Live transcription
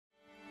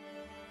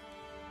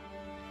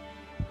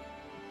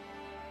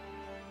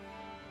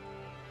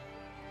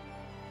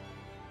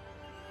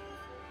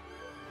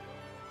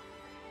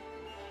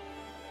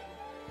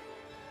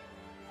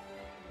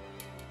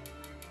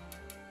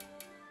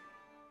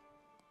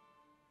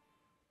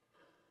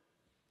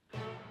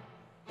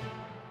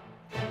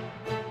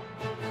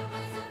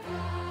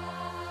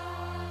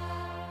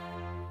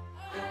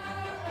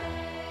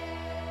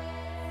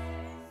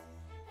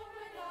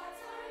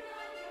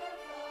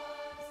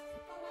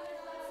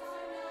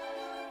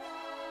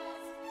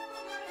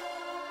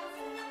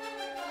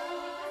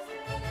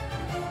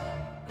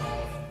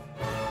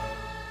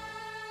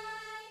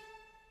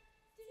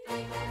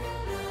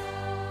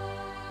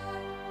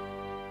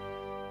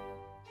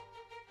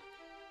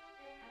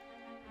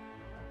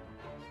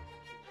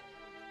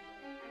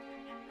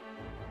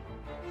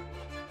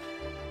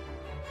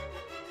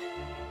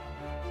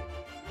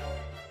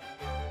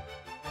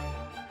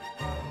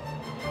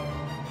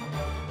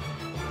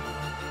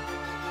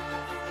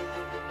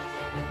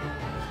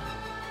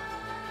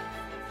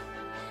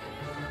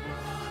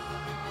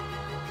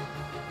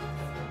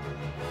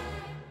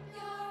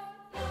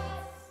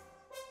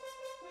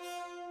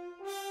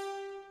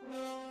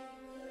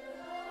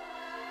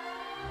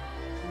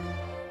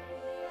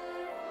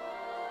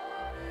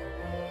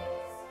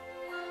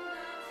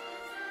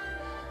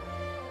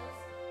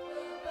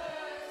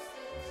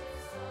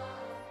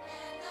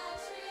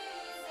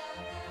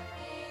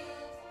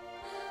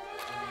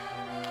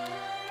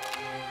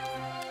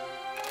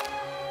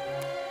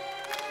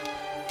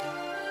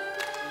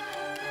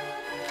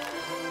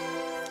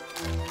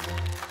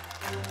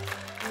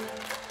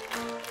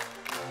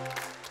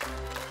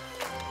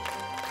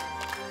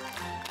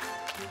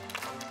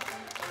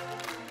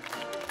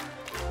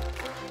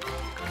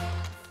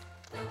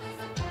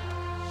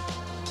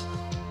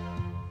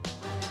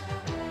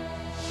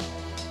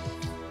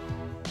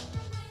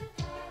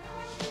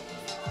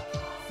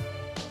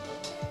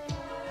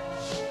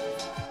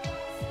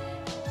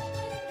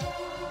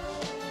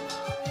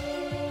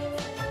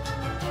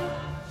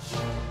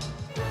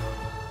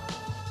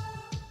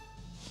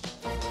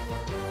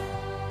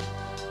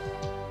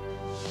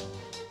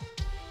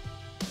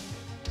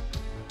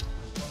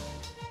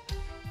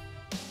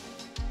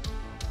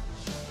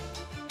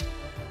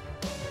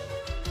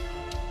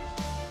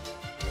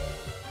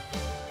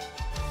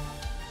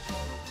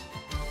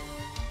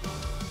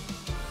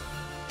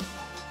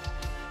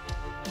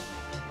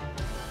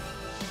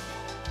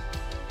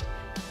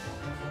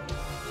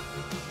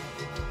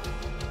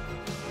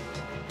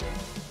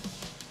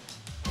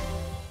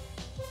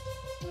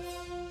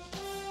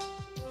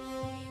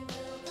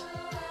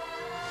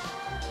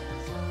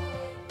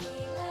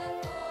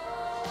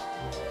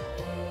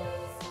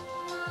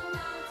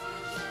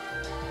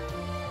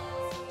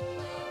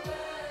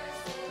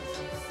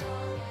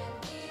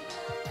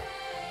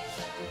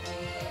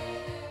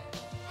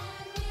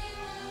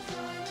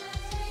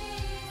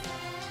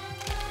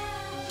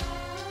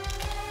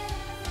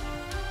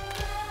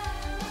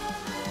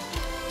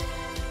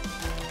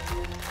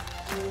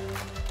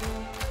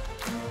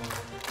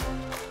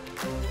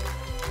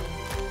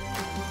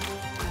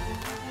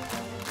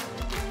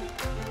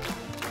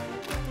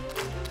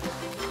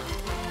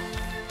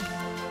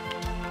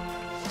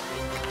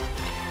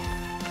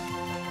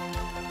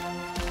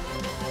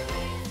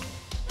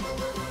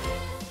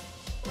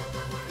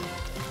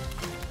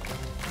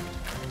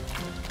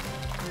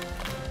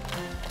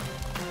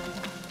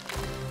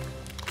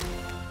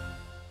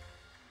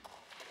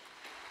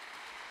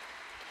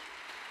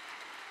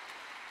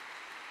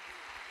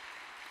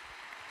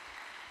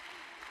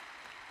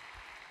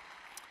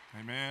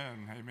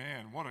Amen.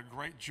 Amen. What a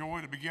great joy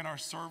to begin our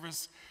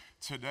service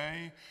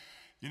today.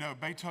 You know,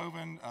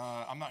 Beethoven,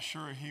 I'm not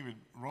sure he would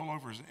roll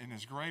over in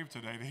his grave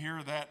today to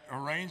hear that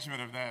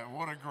arrangement of that.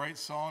 What a great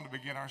song to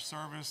begin our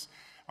service.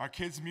 Our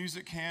kids'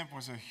 music camp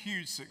was a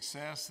huge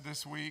success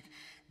this week.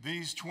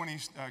 These 20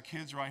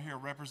 kids right here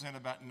represent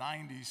about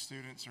 90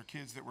 students or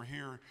kids that were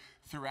here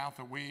throughout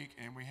the week,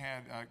 and we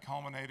had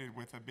culminated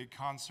with a big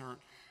concert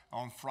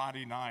on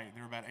Friday night.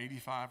 There were about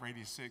 85 or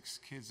 86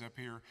 kids up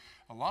here.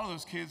 A lot of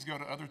those kids go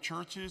to other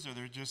churches, or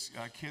they're just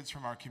kids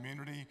from our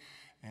community.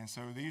 And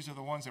so these are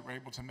the ones that were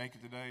able to make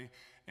it today.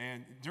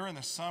 And during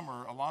the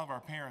summer, a lot of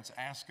our parents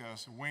ask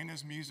us, when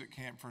is music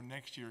camp for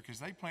next year? Because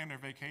they plan their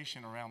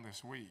vacation around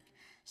this week.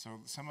 So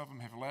some of them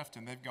have left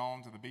and they've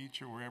gone to the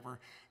beach or wherever.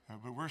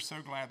 But we're so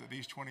glad that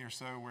these 20 or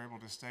so were able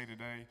to stay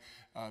today.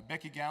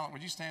 Becky Gallant,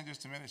 would you stand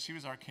just a minute? She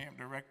was our camp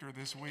director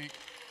this week.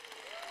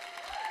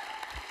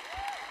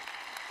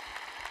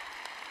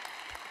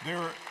 There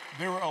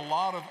were a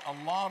lot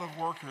of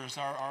workers.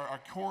 Our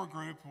core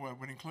group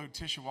would include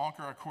Tisha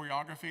Walker, our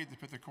choreography, to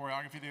put the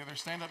choreography together.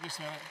 Stand up just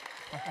a minute.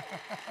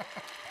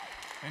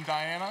 And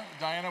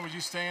Diana, would you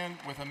stand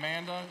with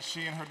Amanda?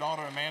 She and her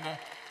daughter Amanda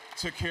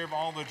took care of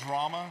all the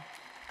drama.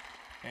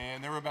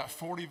 And there were about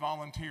 40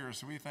 volunteers,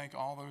 so we thank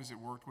all those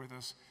that worked with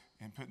us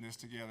in putting this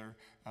together.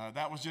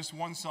 That was just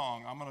one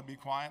song. I'm going to be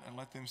quiet and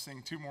let them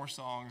sing two more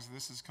songs.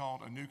 This is called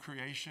A New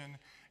Creation.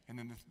 And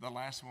then the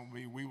last one will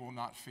be We Will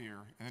Not Fear.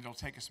 And it'll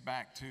take us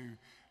back to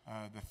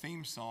the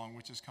theme song,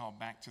 which is called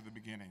Back to the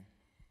Beginning.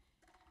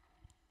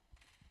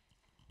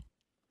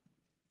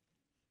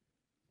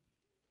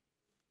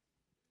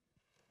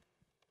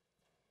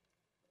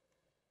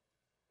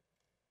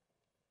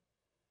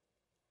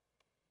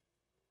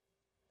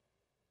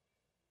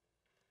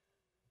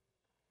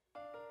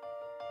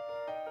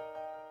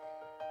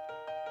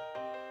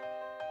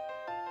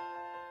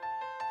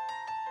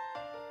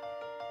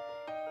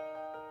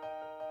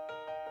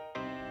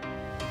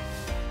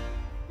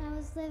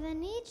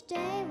 Living each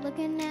day,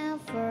 looking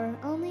out for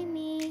only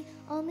me,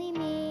 only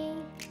me.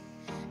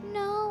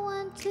 No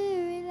one to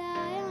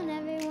rely on,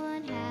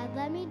 everyone had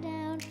let me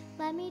down,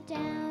 let me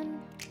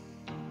down.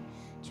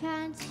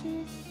 Trying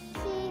to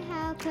see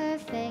how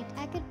perfect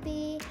I could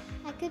be,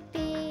 I could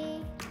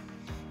be.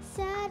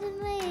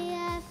 Suddenly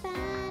I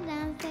found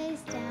I'm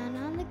face down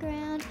on the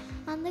ground,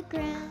 on the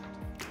ground.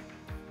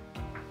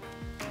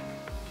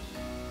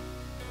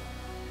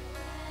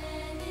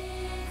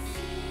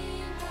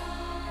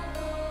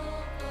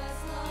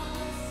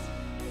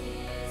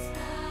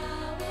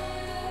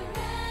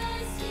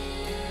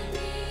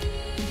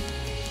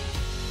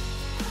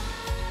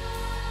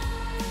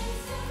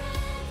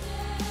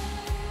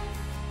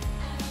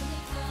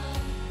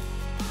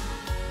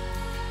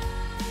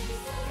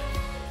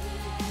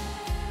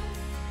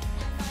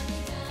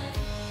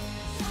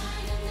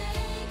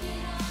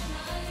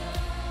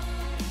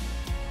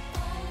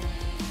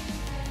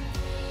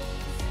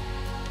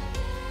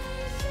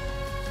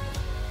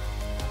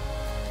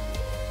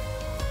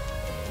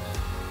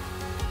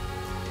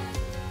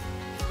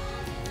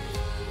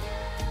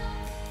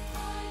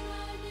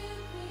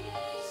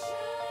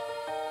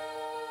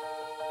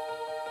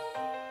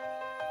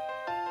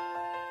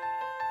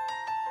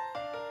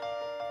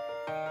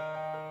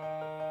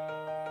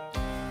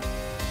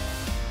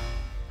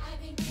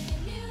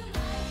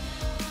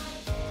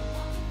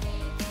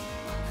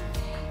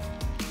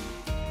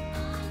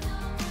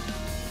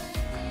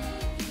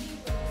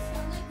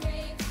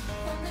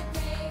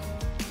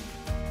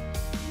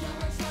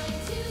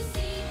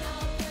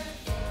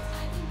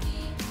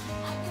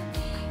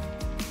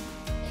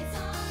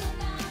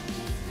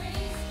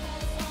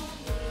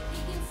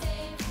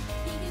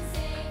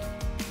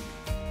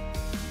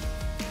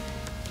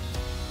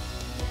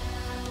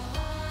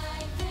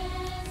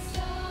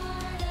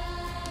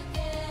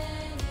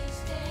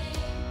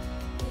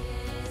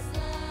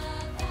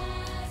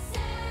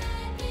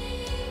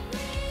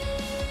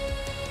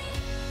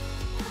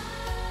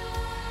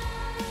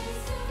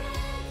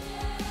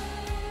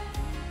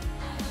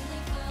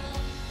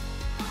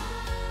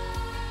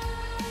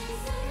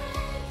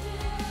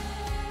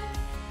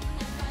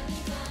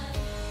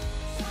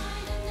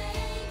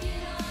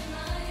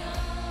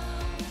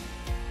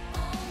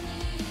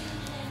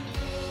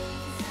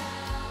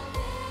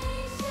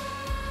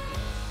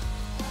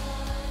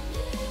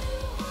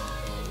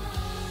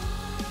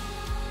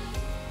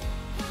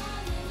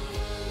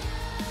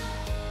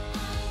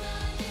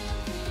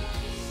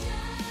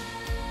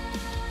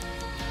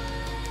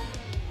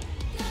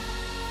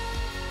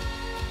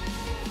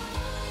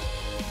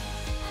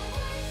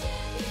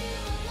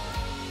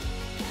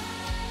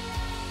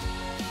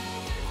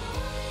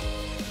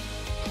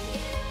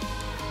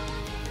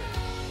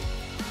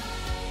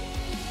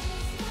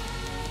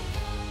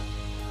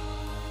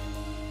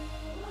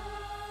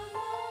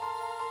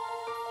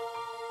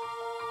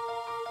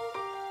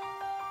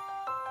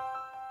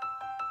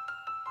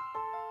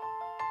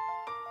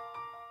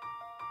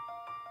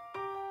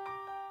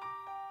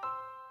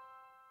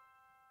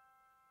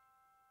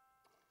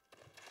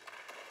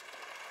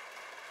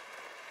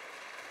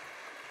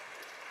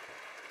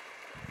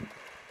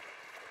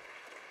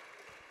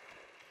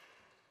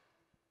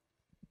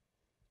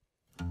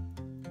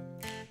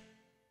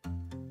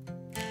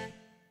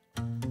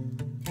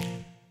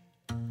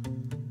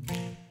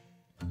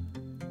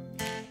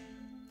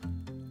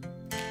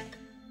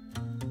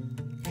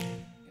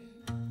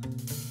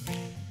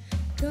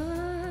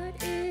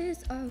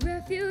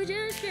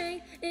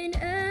 an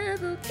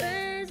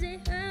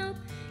ever-present help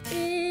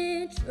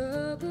in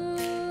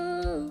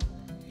trouble,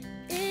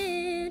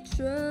 in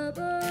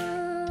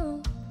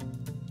trouble.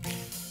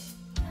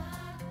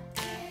 God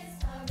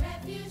is our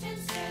refuge and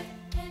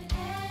strength, an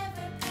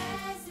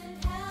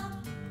ever-present help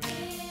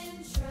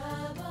in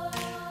trouble,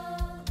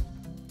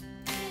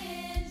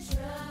 in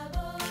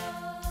trouble.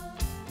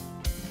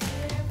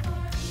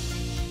 Therefore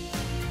we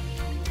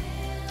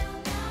will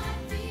not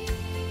fear.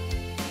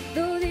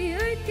 Though the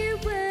earth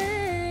give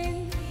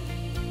way,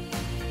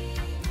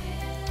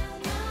 Will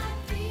not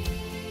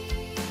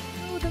fear.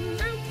 though the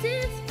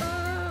mountains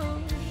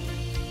fall,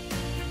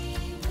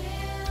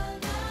 Will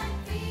not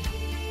fear.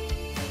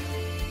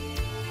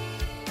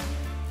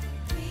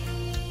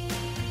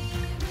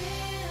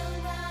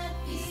 Will not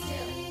be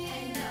still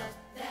and know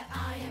that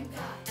I am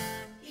God.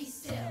 Be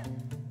still.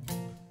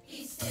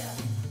 Be still.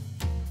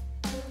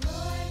 The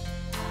Lord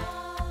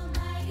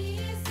Almighty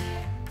is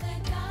here. The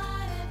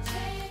God of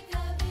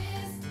Jacob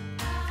is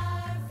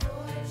our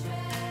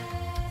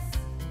fortress.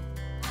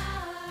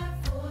 Our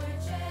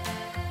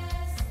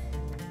fortress.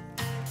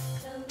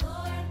 The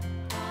Lord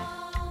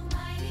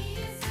Almighty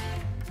is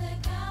here. The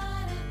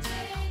God of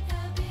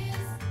Jacob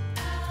is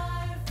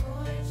our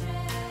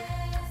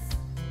fortress.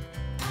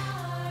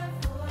 Our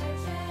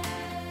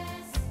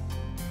fortress.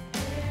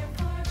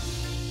 Therefore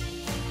we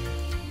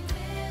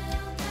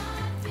will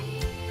not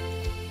fear.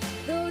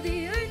 though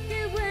the earth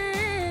give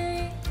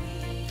way,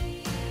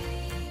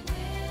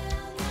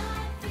 Will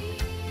not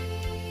fear.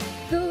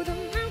 though the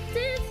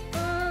mountains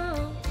fall,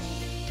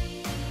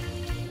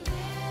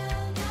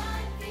 Will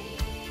not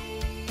fear.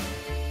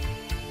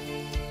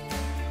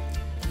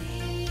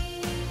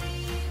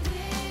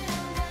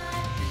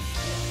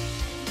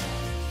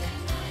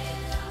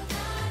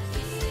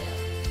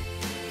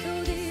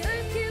 though the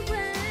earth give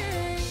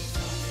way,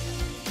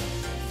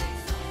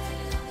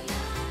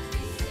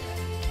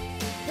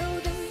 though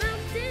the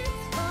mountains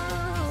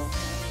fall,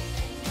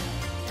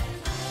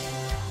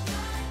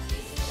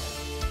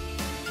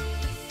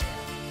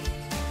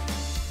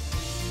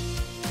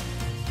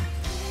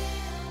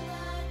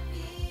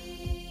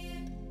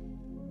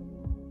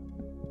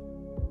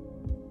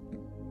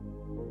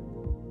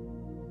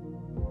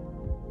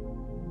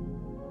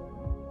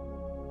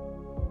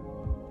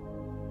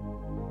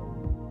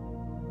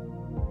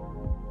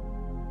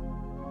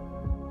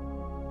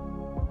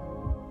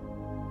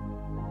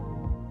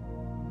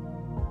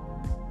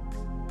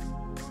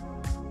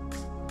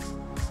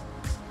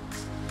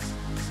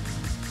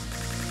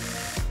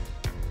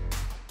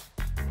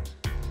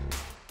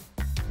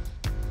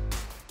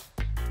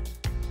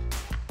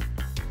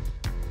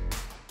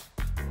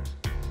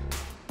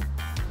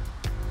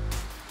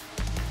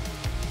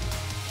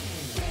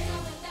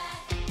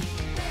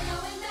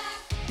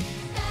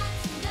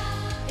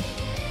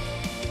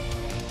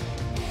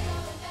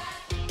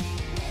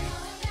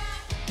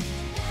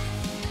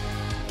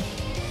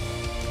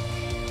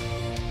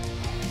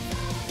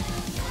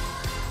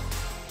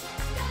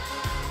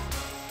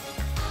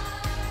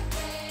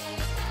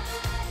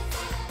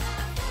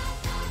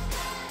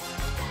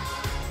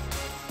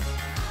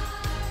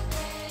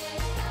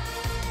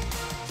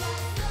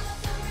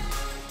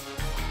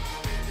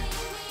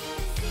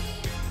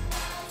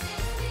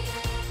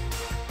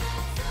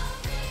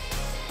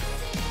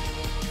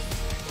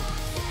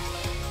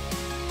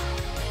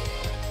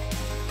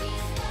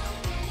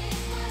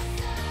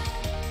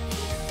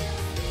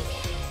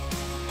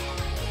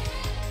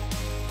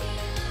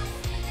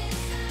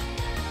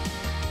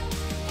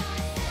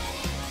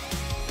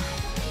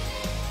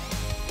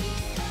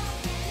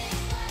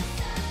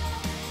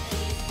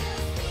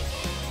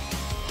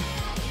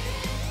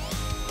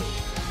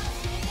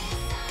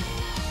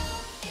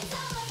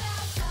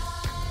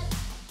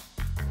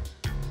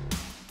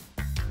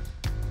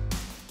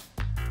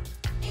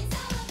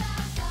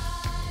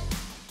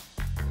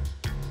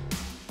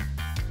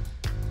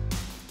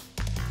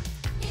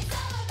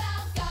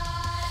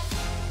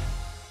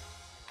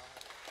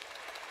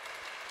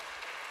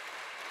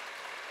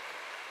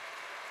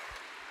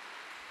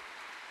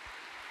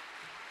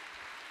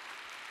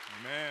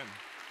 Amen.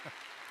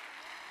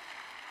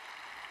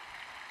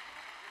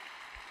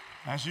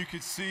 As you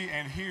could see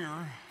and hear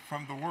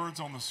from the words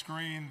on the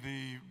screen,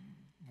 the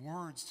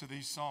words to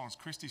these songs,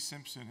 Christy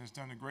Simpson has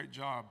done a great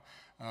job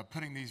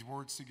putting these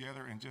words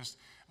together and just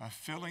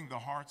filling the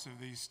hearts of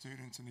these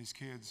students and these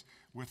kids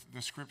with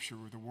the scripture,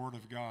 with the word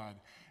of God.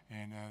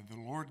 And the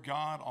Lord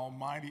God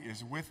Almighty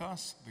is with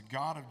us. The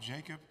God of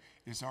Jacob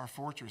is our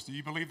fortress. Do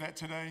you believe that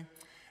today?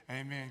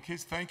 Amen.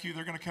 Kids, thank you.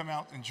 They're going to come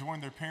out and join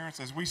their parents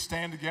as we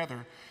stand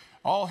together.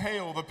 All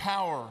hail the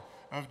power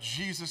of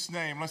Jesus'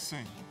 name. Let's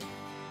sing.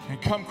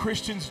 And come,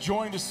 Christians,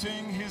 join to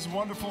sing his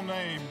wonderful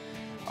name.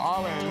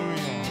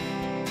 Hallelujah.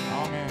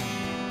 Amen.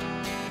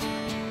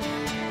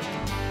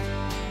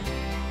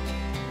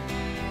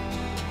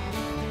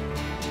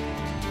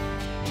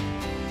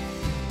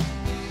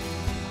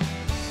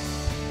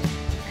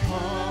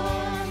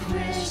 Come,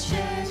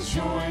 Christians,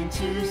 join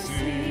to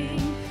sing.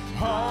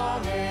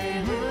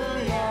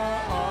 Hallelujah.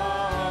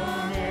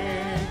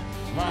 Amen.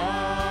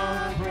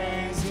 Loud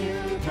praise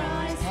to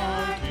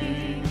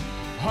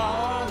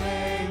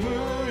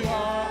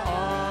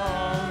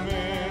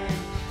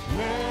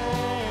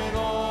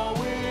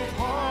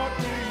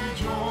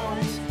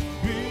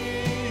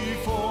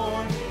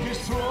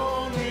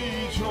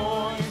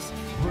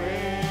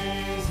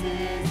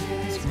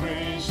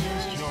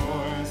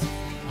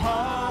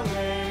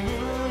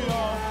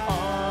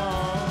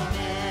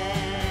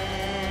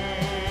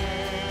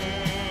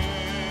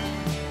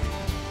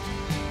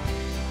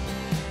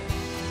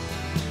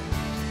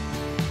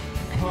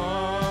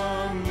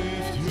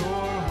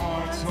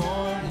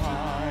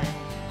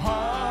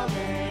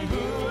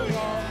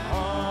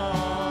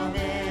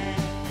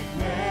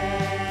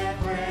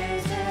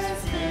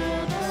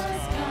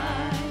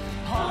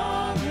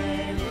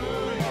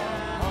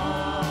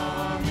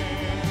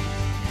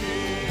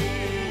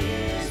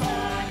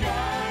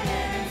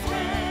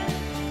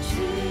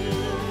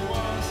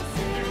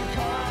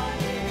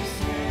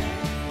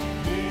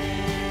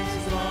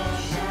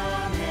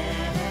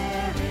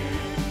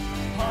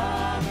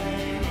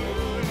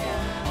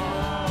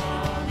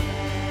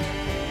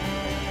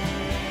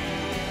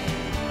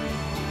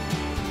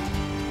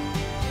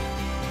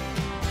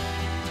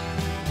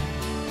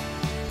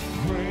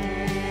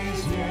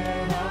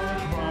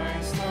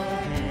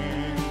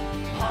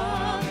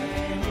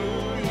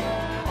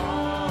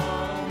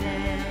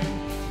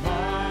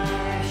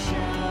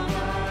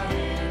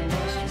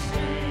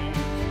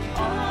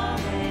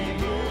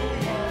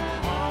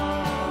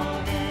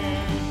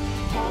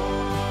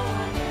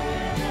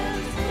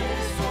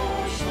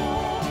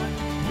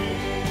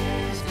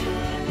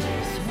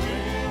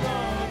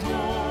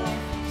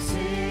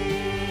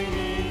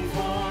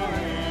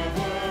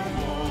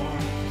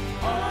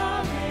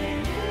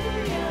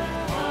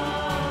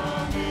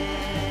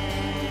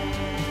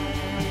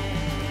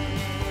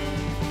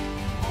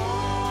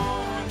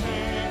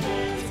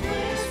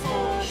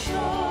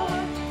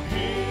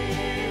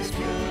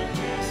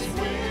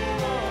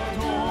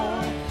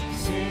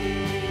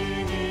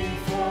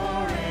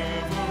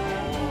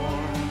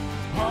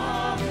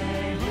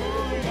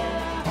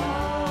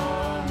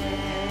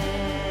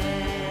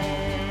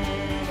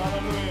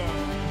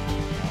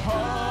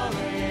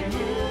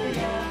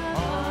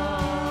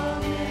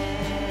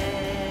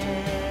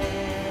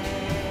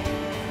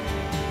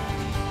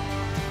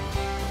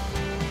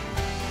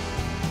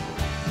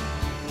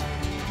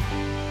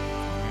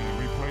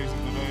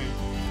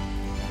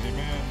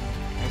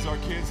as our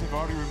kids have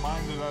already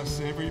reminded us,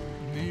 every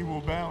knee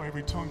will bow,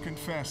 every tongue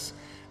confess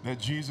that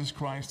Jesus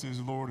Christ is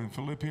Lord. And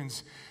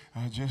Philippians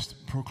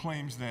just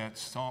proclaims that,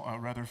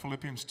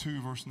 Philippians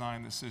 2, verse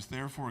 9, that says,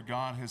 therefore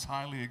God has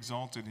highly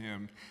exalted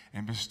him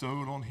and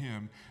bestowed on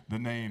him the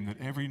name that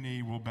every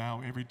knee will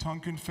bow, every tongue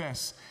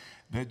confess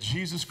that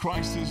Jesus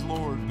Christ is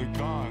Lord, the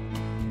God,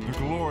 the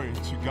glory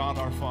to God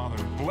our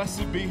Father.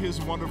 Blessed be his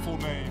wonderful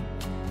name.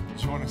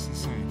 Join us and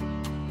sing.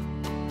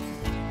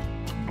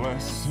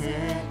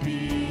 Blessed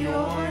be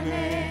your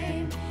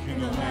name in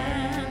the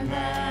land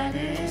that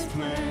is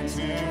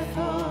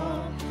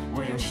plentiful,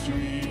 where your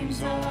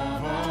streams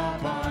of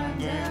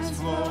abundance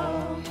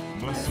flow.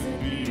 Blessed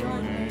be your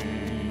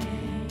name.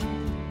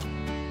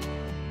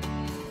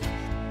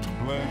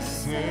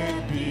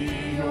 Blessed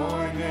be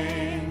your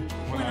name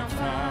when I'm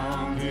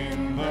found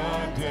in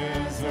the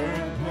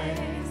desert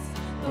place,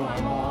 though I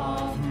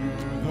walk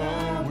through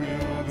the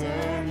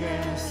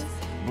wilderness.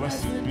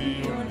 Blessed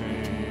be your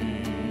name.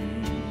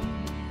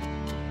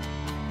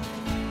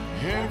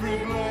 Every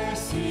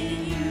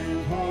blessing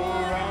you pour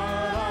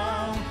out,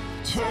 I'll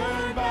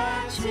turn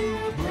back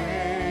to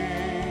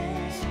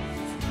praise.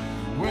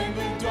 When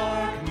the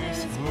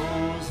darkness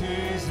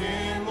closes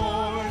in,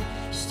 Lord,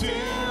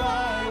 still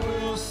I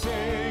will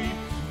say,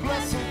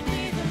 blessed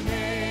be the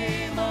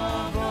name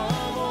of the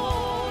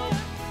Lord.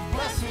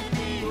 Blessed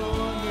be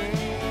your name.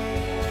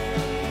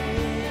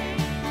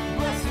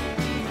 Blessed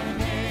be the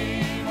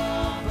name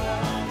of the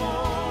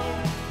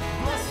Lord.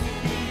 Blessed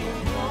be your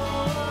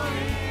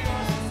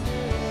glorious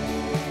name.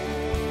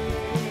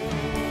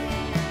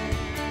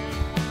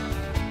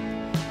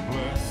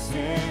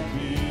 Blessed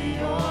be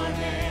your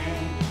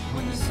name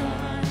when the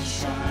sun's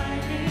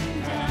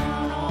shining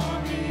down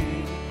on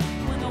me,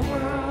 when the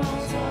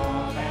world's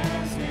all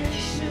as it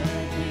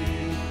should be.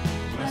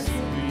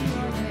 Blessed be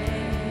your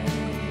name.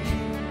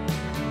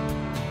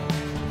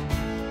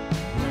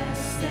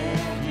 Blessed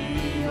be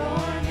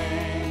your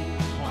name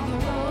on the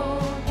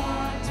road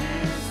marked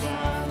in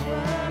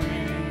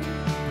suffering,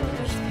 but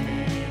there's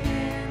pain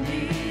in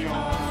the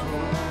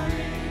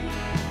offering.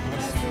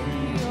 Blessed be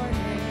your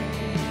name.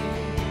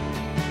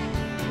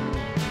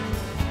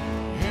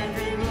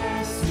 Every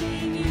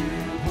blessing you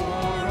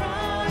pour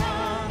out,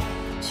 I'll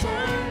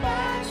turn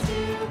back to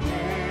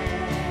praise.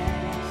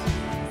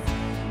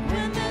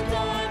 When the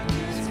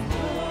darkness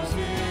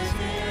closes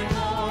in,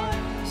 Lord,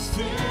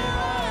 still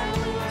I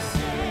will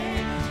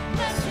say,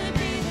 blessed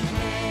be the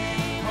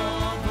name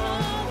of the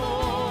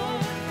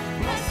Lord.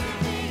 Blessed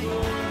be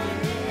your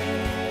name.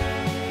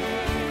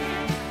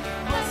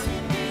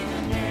 Blessed be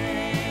the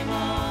name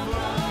of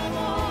the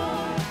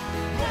Lord.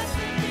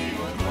 Blessed be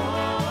your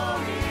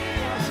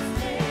glorious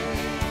name.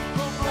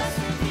 Oh,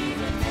 blessed be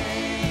the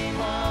name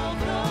of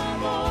the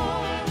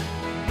Lord.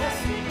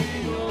 Blessed be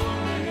your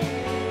name.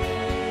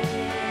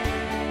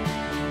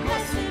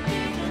 Blessed be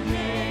the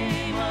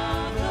name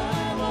of the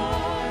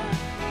Lord.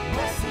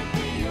 Blessed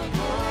be your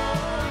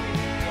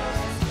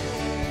glorious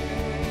name.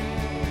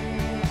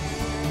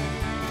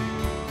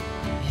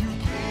 You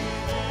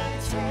give and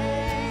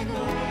take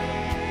away.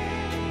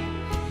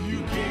 You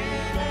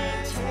give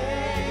and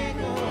take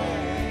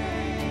away.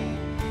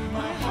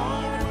 My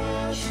heart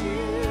will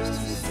choose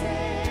to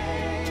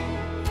stay.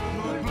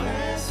 Lord,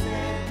 blessed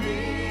be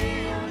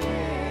your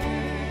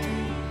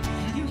name.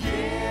 You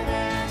give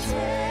and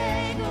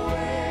take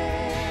away.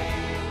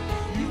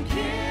 You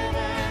give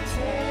and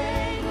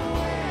take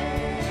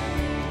away.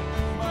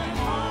 My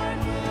heart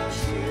will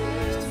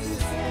choose to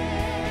stay.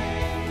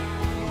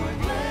 Lord,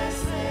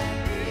 blessed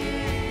be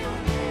your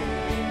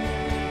name.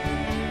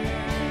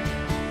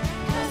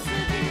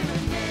 Blessed be the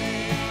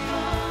name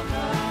of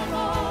the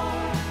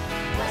Lord.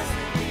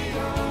 Blessed be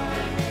your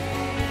name.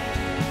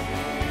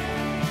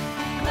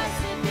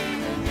 Blessed be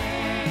the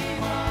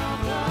name of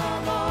the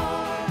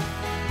Lord.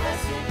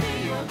 Blessed be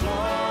your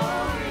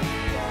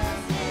glorious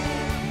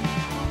name.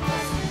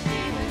 Blessed be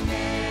the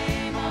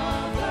name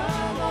of the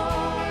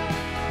Lord.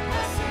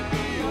 Blessed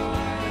be your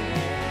name.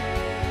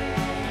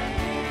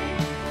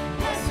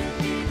 Blessed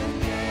be the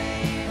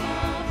name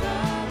of the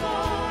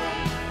Lord.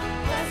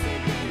 Blessed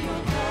be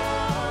your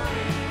glorious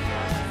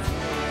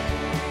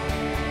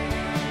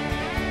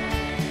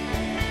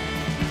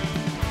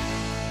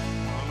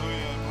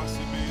Hallelujah.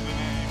 Blessed be the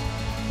name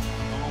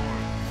of the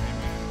Lord.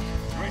 Amen.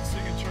 Great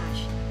singing, church.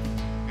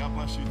 God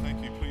bless you. Thank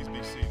you. Please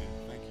be seated.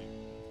 Thank you.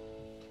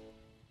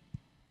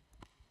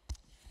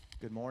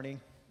 Good morning.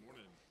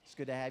 It's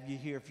good to have you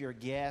here. If you're a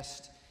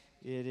guest,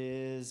 it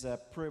is a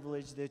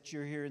privilege that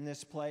you're here in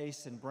this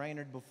place. And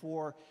Brainerd,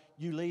 before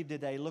you leave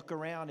today, look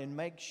around and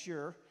make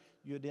sure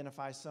you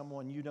identify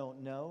someone you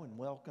don't know and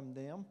welcome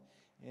them.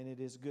 And it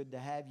is good to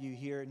have you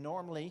here.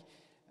 Normally,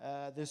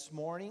 this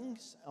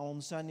mornings,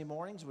 on Sunday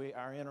mornings,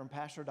 our interim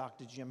pastor,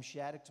 Dr. Jim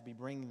Shattuck, will be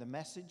bringing the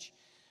message.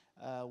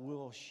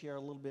 We'll share a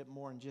little bit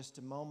more in just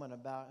a moment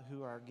about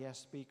who our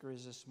guest speaker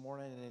is this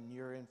morning, and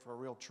you're in for a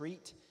real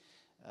treat.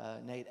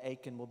 Nate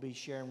Akin will be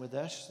sharing with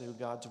us through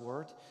God's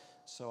Word,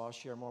 so I'll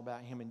share more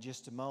about him in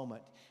just a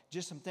moment.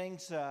 Just some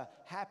things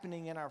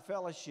happening in our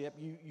fellowship.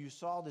 You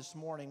saw this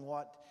morning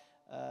what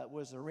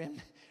was a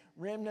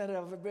remnant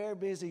of a very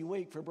busy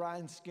week for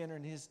Brian Skinner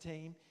and his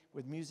team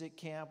with music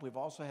camp. We've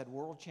also had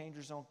World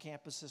Changers on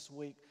campus this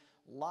week.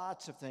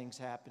 Lots of things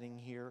happening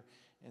here.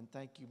 And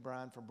thank you,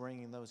 Brian, for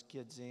bringing those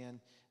kids in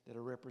that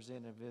are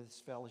representative of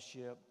this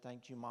fellowship.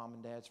 Thank you, Mom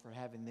and Dads, for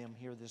having them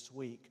here this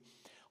week.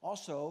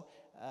 Also,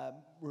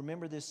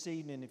 remember this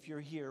evening, if you're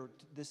here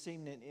this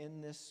evening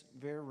in this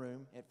very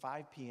room at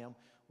 5 p.m.,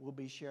 we'll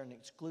be sharing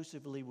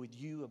exclusively with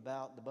you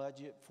about the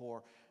budget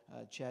for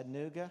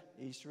Chattanooga,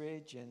 East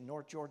Ridge, and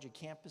North Georgia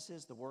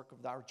campuses, the work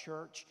of our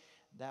church.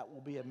 That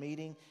will be a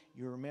meeting.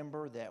 You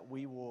remember that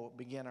we will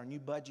begin our new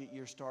budget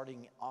year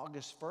starting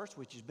August 1st,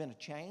 which has been a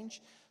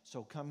change.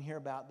 So come hear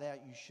about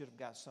that. You should have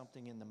got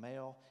something in the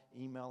mail,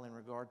 email in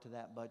regard to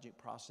that budget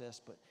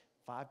process. But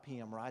 5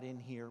 p.m. right in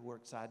here, we're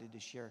excited to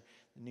share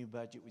the new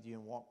budget with you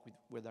and walk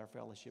with our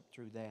fellowship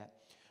through that.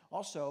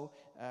 Also,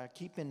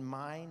 keep in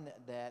mind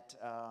that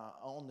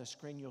on the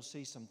screen you'll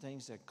see some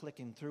things that are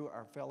clicking through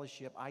our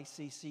fellowship.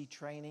 ICC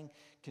training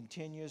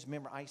continues.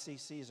 Remember,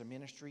 ICC is a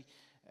ministry,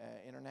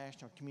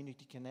 International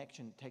Community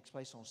Connection. It takes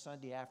place on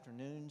Sunday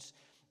afternoons.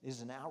 It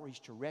is an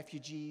outreach to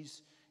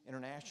refugees,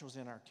 internationals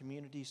in our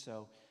community,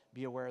 so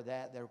be aware of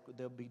that.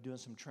 They'll be doing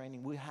some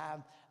training. We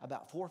have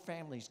about 4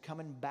 families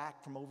coming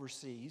back from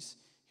overseas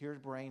here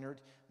at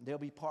Brainerd. They'll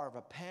be part of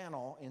a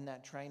panel in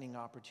that training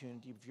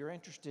opportunity. If you're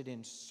interested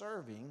in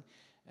serving,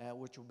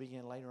 which will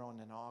begin later on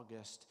in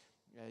August,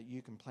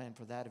 you can plan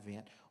for that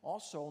event.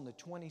 Also, on the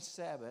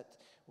 27th,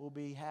 we'll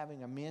be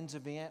having a men's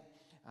event.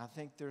 I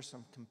think there's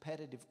some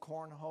competitive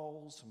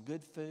cornholes, some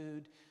good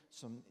food,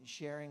 some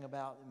sharing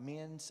about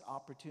men's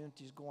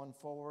opportunities going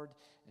forward,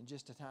 and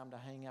just a time to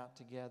hang out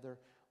together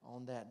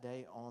on that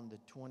day on the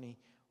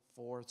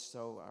 24th,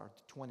 so our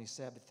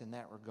 27th in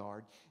that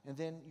regard. And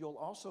then you'll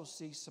also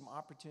see some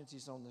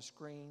opportunities on the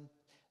screen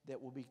that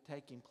will be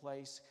taking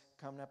place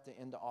coming up the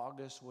end of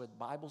August with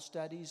Bible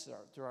studies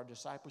through our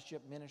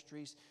discipleship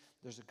ministries.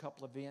 There's a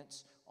couple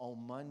events on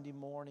Monday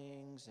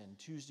mornings and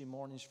Tuesday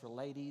mornings for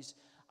ladies.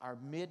 Our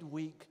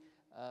midweek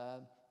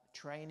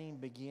training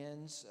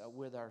begins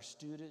with our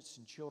students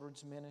and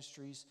children's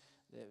ministries.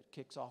 That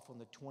kicks off on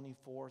the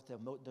 24th.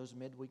 Those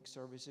midweek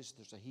services,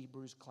 there's a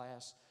Hebrews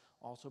class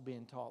also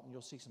being taught, and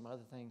you'll see some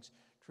other things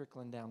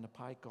trickling down the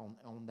pike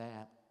on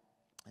that.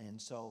 And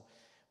so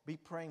be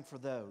praying for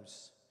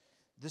those.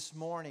 This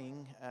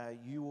morning,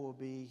 you will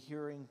be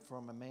hearing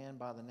from a man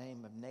by the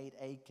name of Nate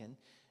Akin.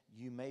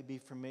 You may be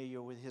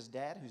familiar with his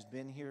dad, who's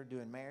been here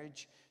doing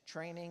marriage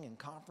training and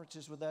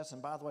conferences with us.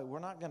 And by the way, we're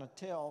not going to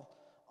tell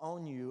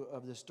on you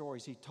of the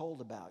stories he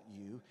told about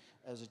you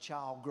as a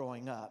child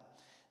growing up.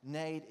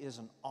 Nate is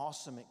an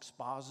awesome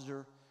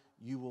expositor.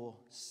 You will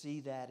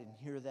see that and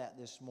hear that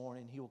this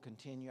morning. He will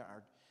continue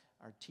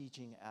our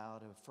teaching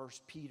out of 1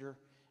 Peter,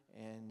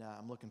 and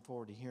I'm looking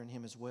forward to hearing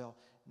him as well.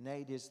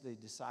 Nate is the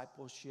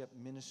discipleship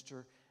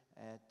minister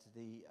at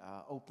the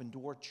Open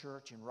Door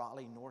Church in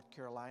Raleigh, North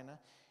Carolina,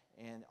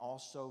 and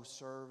also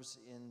serves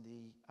in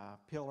the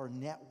Pillar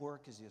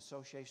Network as the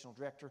associational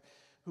director,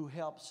 who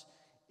helps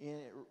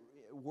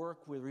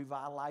work with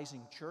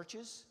revitalizing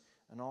churches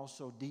and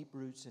also deep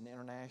roots in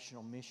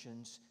international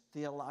missions,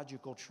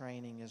 theological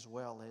training, as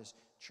well as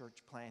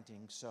church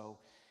planting. So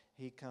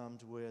he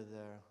comes with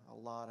a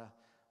lot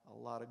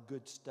of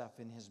good stuff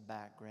in his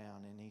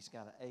background, and he's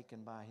got an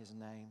Akin by his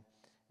name,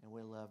 and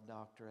we love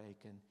Dr.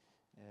 Akin,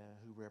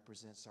 who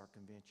represents our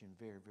convention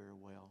very, very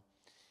well.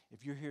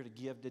 If you're here to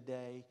give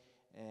today,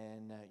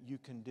 and you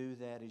can do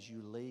that as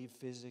you leave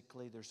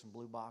physically, there's some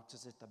blue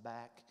boxes at the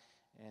back,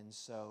 and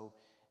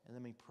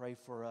let me pray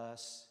for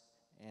us.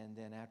 And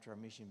then after our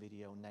mission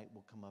video, Nate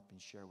will come up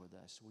and share with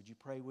us. Would you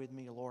pray with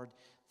me? Lord,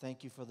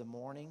 thank you for the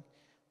morning.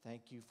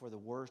 Thank you for the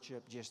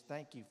worship. Just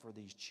thank you for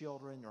these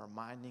children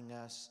reminding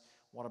us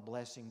what a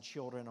blessing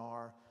children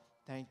are.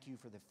 Thank you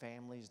for the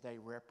families they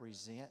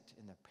represent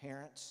and the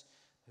parents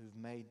who've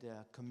made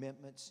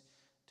commitments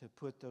to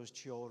put those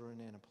children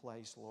in a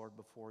place, Lord,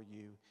 before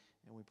you.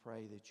 And we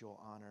pray that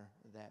you'll honor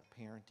that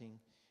parenting.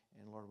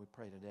 And Lord, we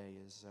pray today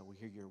as we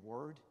hear your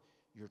word,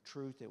 your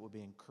truth, that will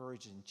be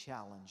encouraged and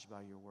challenged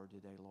by your word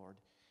today, Lord.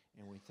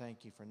 And we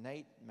thank you for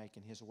Nate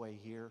making his way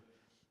here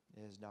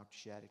as Dr.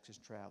 Shaddix is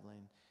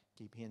traveling.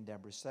 Keep he and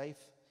Deborah safe.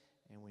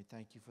 And we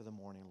thank you for the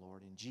morning,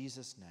 Lord. In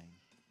Jesus' name,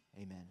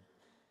 amen.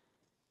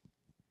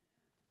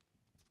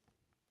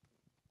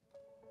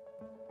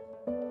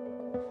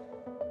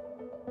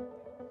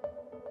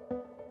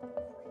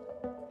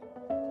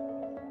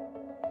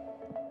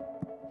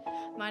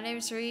 My name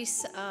is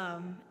Reese,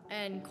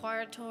 and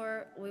choir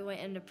tour, we went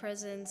into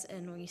prisons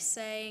and we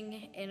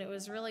sang, and it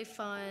was really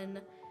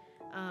fun,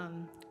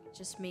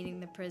 just meeting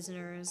the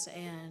prisoners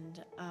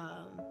and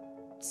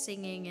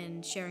singing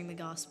and sharing the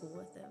gospel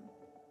with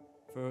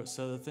them.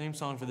 So the theme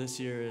song for this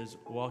year is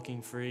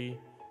Walking Free.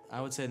 I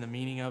would say the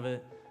meaning of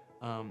it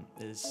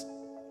is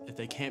if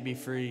they can't be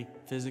free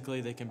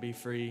physically, they can be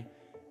free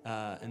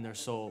in their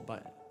soul,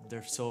 but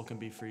their soul can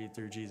be free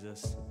through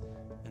Jesus.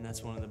 And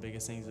that's one of the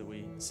biggest things that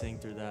we sing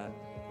through that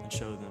and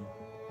show them.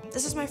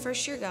 This is my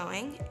first year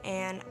going,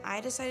 and I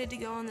decided to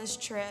go on this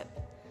trip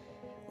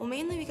Well,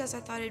 mainly because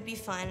I thought it'd be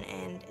fun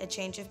and a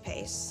change of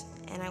pace,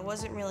 and I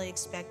wasn't really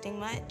expecting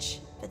much,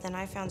 but then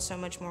I found so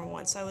much more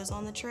once I was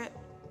on the trip.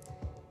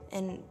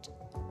 And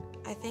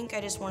I think I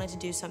just wanted to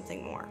do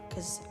something more,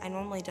 because I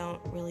normally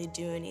don't really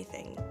do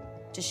anything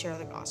to share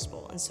the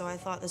gospel, and so I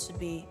thought this would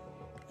be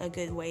a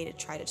good way to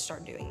try to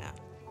start doing that.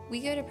 We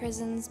go to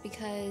prisons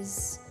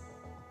because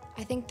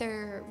I think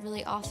they're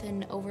really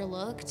often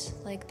overlooked.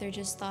 Like, they're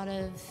just thought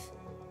of,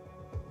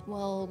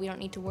 well, we don't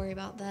need to worry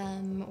about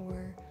them,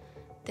 or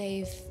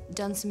they've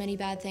done so many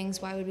bad things,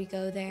 why would we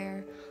go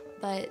there?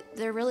 But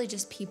they're really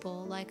just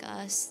people like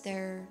us.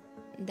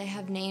 They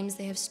have names,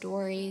 they have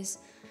stories.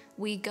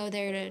 We go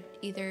there to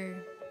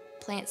either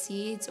plant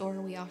seeds or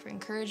we offer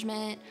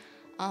encouragement.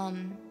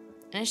 And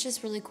it's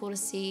just really cool to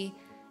see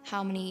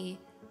how many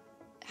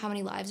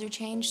lives are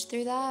changed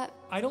through that.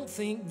 I don't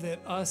think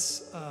that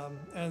us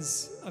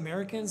as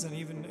Americans and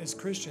even as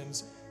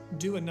Christians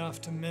do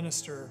enough to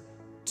minister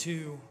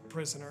to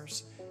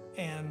prisoners.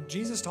 And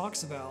Jesus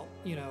talks about,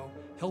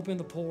 helping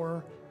the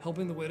poor,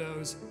 helping the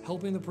widows,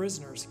 helping the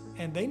prisoners.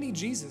 And they need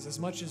Jesus as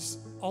much as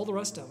all the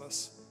rest of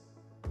us.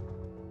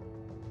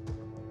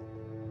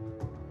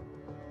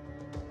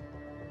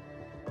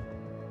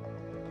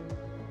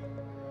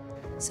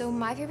 So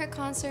my favorite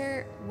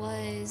concert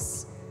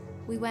was,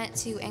 we went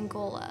to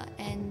Angola,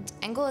 and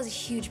Angola is a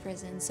huge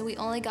prison, so we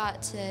only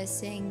got to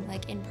sing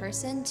like in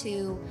person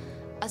to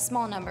a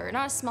small number,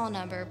 not a small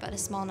number, but a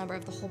small number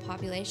of the whole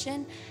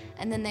population,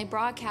 and then they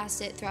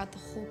broadcast it throughout the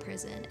whole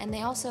prison, and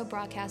they also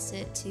broadcast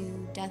it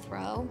to death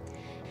row.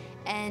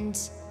 And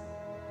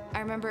I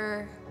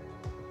remember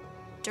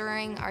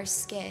during our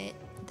skit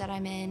that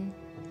I'm in,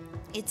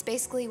 it's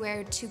basically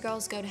where 2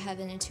 girls go to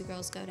heaven and 2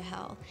 girls go to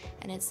hell,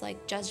 and it's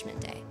like Judgment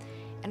Day.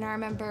 And I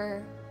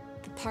remember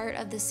the part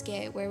of the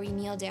skit where we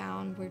kneel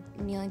down,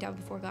 we're kneeling down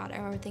before God. I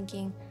remember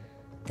thinking,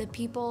 the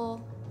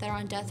people that are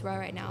on death row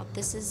right now,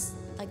 this is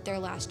like their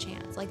last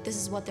chance. Like, this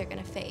is what they're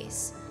gonna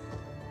face.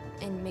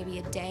 In maybe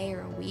a day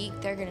or a week,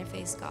 they're gonna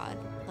face God.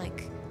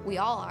 Like, we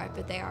all are,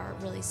 but they are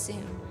really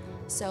soon.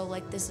 So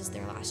like, this is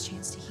their last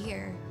chance to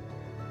hear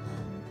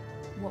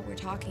what we're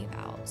talking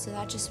about. So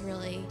that just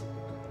really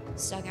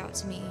stuck out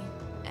to me.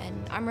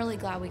 And I'm really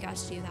glad we got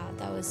to do that.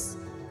 That was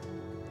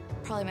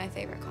probably my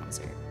favorite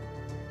concert.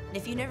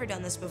 If you've never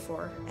done this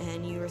before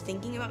and you were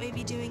thinking about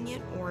maybe doing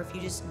it, or if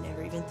you just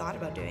never even thought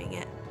about doing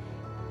it,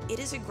 it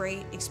is a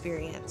great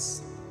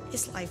experience.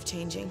 It's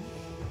life-changing.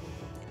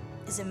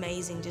 It's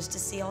amazing just to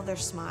see all their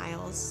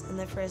smiles in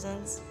the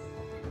prisons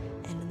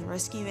and in the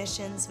rescue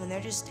missions when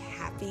they're just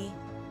happy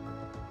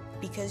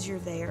because you're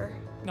there.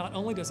 Not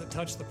only does it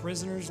touch the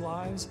prisoners'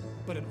 lives,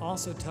 but it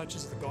also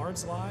touches the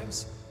guards'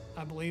 lives.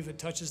 I believe it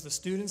touches the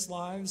students'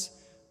 lives,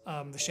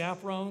 the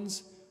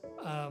chaperones,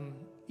 and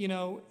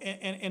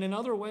in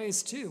other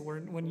ways too,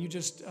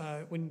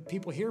 when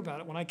people hear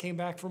about it. When I came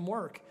back from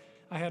work,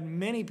 I had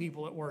many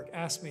people at work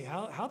ask me,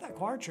 how'd that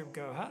choir trip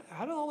go?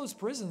 How did all those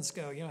prisons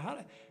go?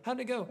 How did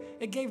it go?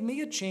 It gave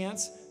me a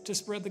chance to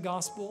spread the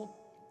gospel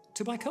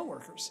to my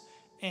coworkers.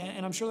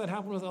 And I'm sure that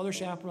happened with other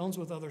chaperones,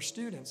 with other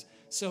students.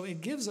 So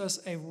it gives us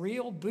a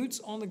real boots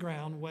on the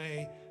ground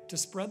way to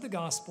spread the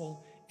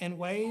gospel in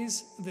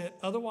ways that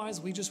otherwise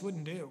we just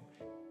wouldn't do.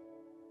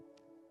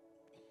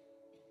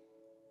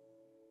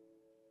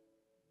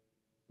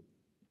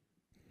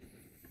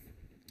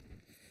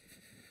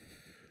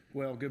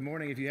 Well, good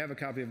morning. If you have a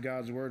copy of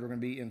God's Word, we're going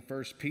to be in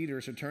 1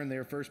 Peter, so turn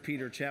there, 1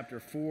 Peter chapter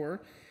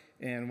 4.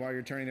 And while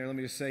you're turning there, let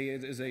me just say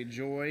it is a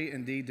joy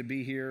indeed to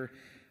be here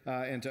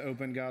and to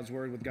open God's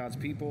Word with God's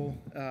people.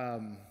 I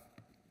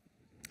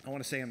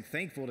want to say I'm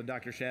thankful to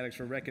Dr. Shaddix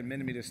for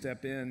recommending me to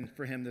step in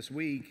for him this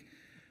week,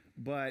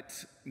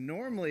 but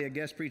normally a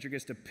guest preacher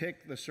gets to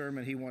pick the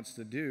sermon he wants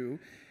to do.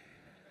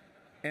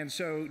 And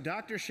so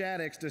Dr.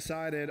 Shaddix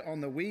decided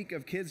on the week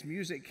of kids'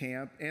 music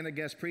camp and a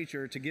guest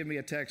preacher to give me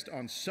a text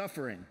on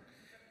suffering.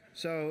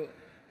 So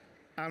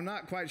I'm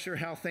not quite sure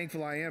how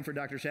thankful I am for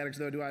Dr. Shaddix,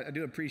 though I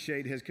do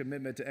appreciate his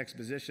commitment to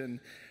exposition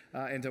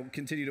and to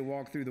continue to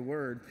walk through the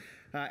Word.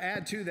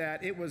 Add to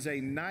that, it was a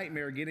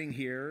nightmare getting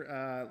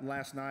here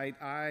last night.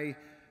 I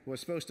was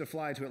supposed to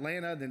fly to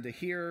Atlanta, then to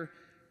here.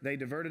 They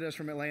diverted us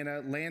from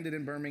Atlanta, landed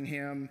in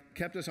Birmingham,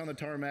 kept us on the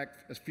tarmac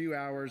a few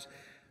hours.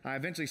 I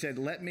eventually said,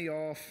 let me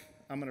off.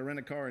 I'm going to rent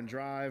a car and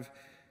drive.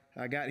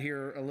 I got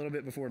here a little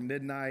bit before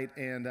midnight,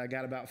 and I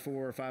got about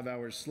 4 or 5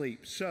 hours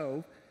sleep.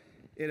 So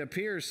it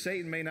appears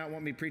Satan may not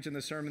want me preaching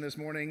this sermon this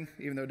morning,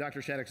 even though Dr.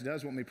 Shaddix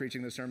does want me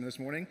preaching this sermon this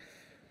morning.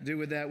 Do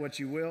with that what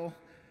you will.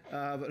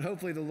 But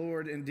hopefully the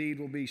Lord indeed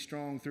will be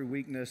strong through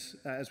weakness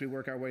as we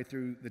work our way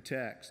through the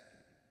text.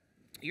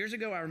 Years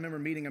ago, I remember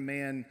meeting a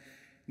man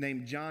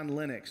named John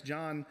Lennox.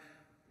 John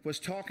was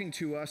talking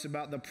to us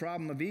about the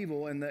problem of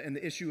evil and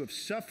the issue of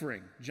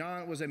suffering.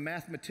 John was a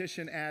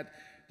mathematician at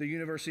the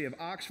University of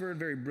Oxford,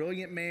 very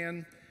brilliant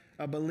man,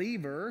 a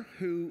believer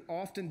who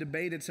often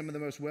debated some of the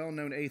most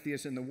well-known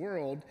atheists in the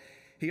world.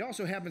 He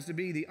also happens to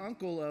be the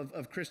uncle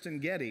of Kristen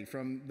Getty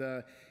from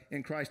the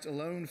In Christ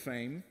Alone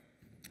fame.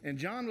 And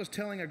John was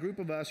telling a group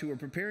of us who were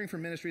preparing for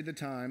ministry at the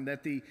time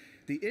that the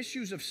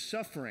issues of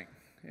suffering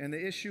and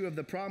the issue of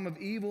the problem of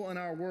evil in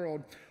our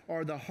world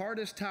are the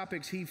hardest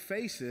topics he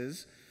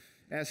faces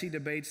as he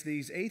debates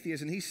these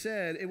atheists. And he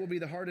said it will be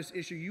the hardest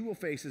issue you will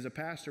face as a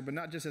pastor, but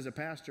not just as a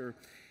pastor,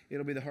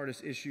 it'll be the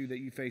hardest issue that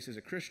you face as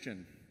a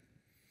Christian.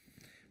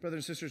 Brothers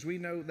and sisters, we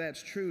know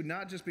that's true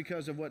not just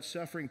because of what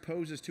suffering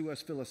poses to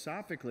us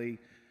philosophically,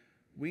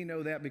 we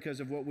know that because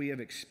of what we have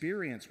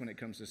experienced when it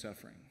comes to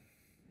suffering.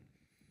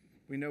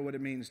 We know what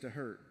it means to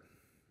hurt.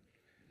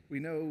 We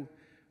know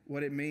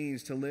what it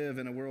means to live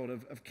in a world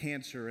of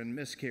cancer and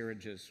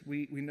miscarriages.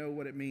 We know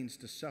what it means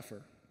to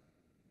suffer.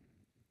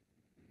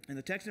 And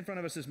the text in front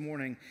of us this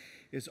morning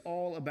is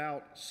all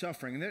about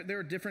suffering. And there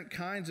are different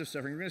kinds of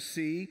suffering. We're going to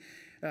see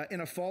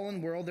in a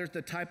fallen world, there's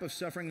the type of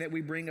suffering that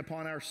we bring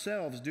upon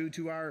ourselves due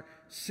to our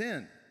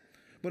sin.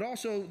 But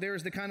also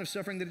there's the kind of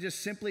suffering that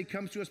just simply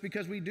comes to us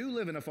because we do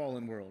live in a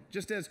fallen world.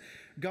 Just as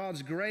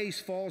God's grace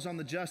falls on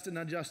the just and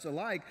unjust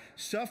alike,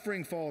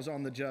 suffering falls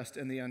on the just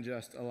and the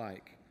unjust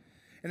alike.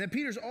 And then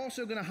Peter's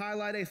also going to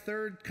highlight a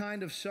third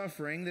kind of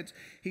suffering that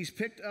he's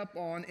picked up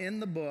on in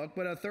the book,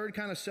 but a third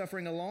kind of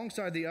suffering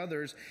alongside the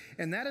others,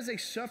 and that is a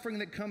suffering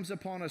that comes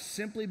upon us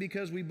simply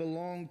because we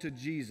belong to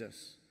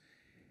Jesus.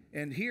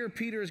 And here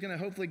Peter is going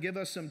to hopefully give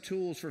us some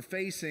tools for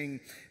facing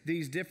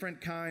these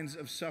different kinds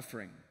of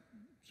suffering.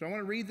 So I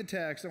want to read the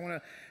text. I want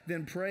to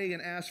then pray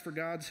and ask for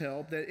God's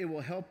help, that it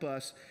will help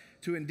us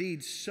to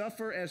indeed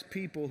suffer as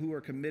people who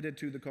are committed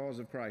to the cause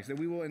of Christ, that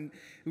we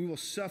will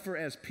suffer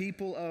as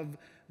people of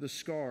the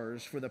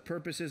scars for the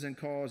purposes and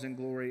cause and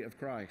glory of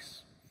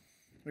Christ.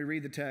 We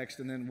read the text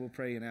and then we'll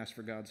pray and ask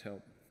for God's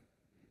help.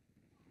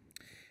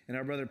 And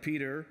our brother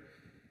Peter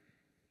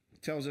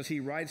tells us he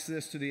writes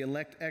this to the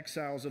elect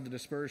exiles of the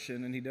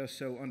dispersion, and he does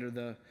so under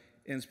the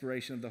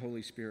inspiration of the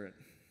Holy Spirit.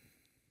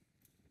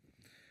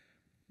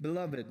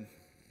 Beloved,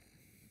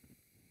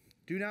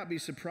 do not be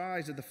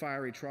surprised at the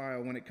fiery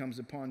trial when it comes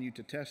upon you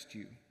to test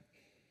you,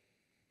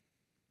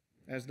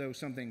 as though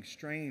something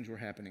strange were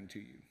happening to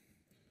you.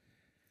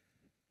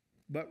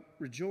 But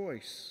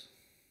rejoice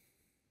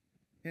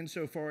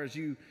insofar as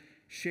you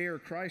share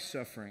Christ's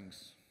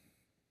sufferings,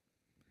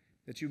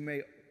 that you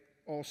may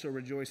also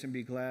rejoice and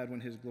be glad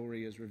when his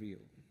glory is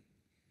revealed.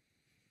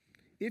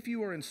 If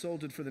you are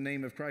insulted for the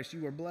name of Christ,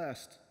 you are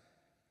blessed,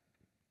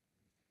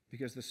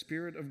 because the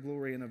Spirit of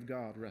glory and of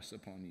God rests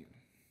upon you.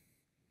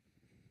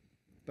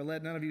 But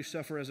let none of you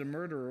suffer as a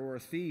murderer or a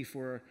thief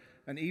or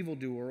an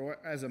evildoer or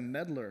as a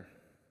meddler.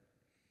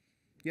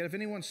 Yet if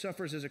anyone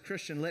suffers as a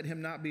Christian, let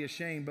him not be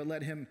ashamed, but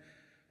let him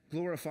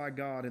glorify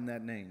God in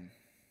that name.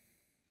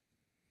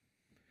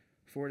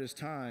 For it is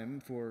time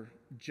for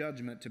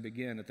judgment to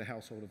begin at the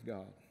household of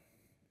God.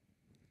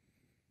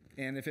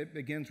 And if it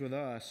begins with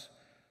us,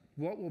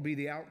 what will be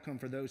the outcome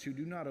for those who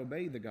do not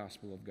obey the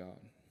gospel of God?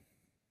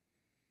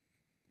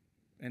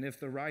 And if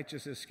the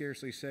righteous is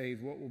scarcely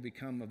saved, what will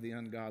become of the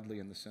ungodly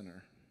and the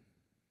sinner?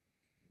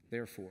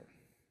 Therefore,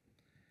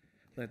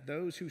 let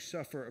those who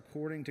suffer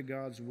according to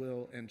God's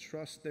will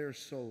entrust their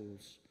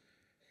souls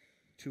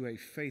to a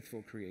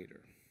faithful Creator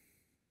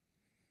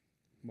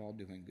while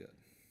doing good.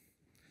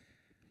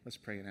 Let's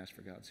pray and ask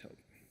for God's help.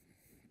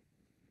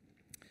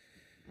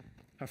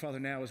 Our Father,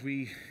 now as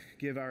we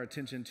give our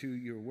attention to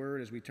your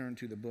word, as we turn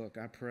to the book,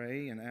 I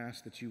pray and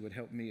ask that you would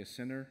help me, a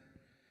sinner,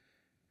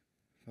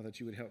 Father, that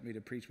you would help me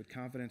to preach with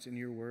confidence in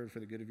your word for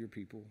the good of your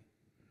people,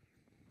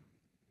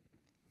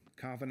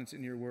 confidence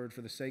in your word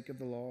for the sake of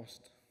the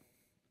lost,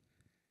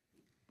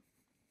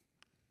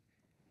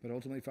 but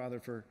ultimately, Father,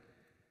 for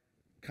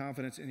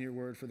confidence in your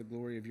word for the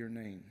glory of your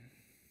name.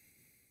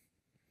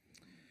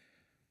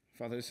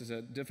 Father, this is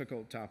a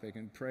difficult topic,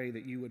 and pray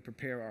that you would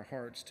prepare our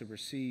hearts to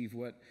receive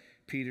what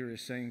Peter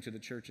is saying to the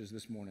churches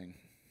this morning.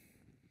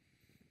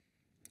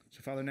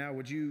 So, Father, now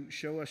would you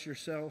show us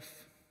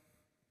yourself?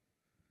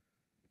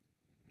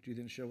 Would you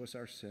then show us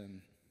our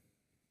sin?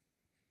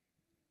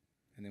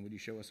 And then would you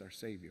show us our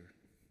Savior?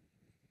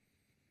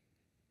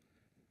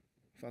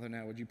 Father,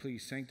 now would you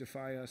please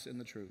sanctify us in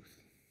the truth?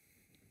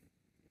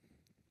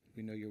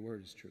 We know your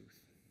word is truth.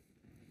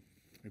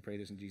 We pray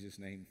this in Jesus'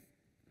 name.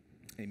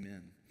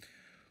 Amen.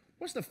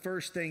 What's the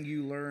first thing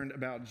you learned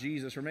about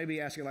Jesus? Or maybe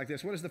ask it like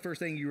this: what is the first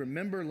thing you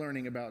remember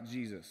learning about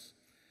Jesus?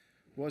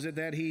 Was it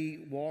that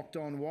he walked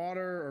on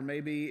water? Or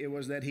maybe it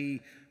was that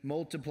he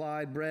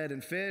multiplied bread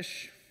and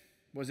fish?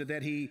 Was it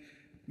that he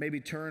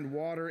maybe turned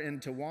water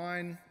into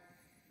wine?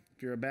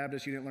 If you're a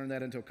Baptist, you didn't learn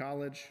that until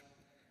college.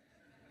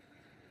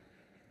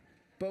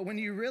 But when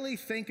you really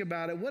think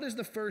about it, what is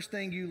the first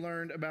thing you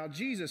learned about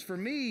Jesus? For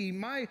me,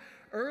 my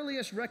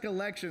earliest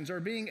recollections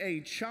are being a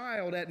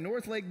child at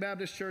North Lake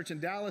Baptist Church in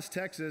Dallas,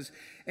 Texas,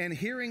 and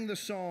hearing the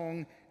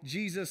song,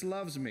 "Jesus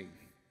Loves Me."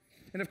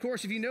 And of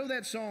course, if you know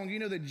that song, you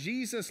know that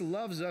Jesus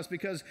loves us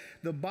because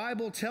the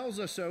Bible tells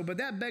us so. But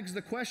that begs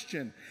the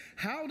question,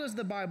 how does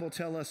the Bible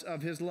tell us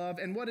of his love,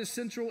 and what is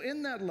central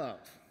in that love?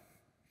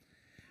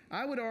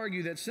 I would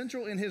argue that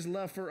central in his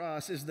love for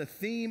us is the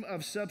theme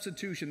of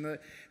substitution,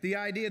 the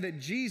idea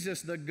that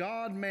Jesus, the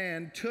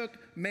God-man, took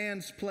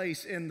man's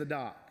place in the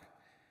dock.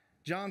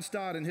 John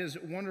Stott, in his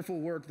wonderful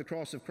work, The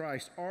Cross of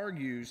Christ,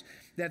 argues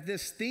that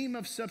this theme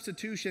of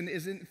substitution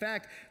is, in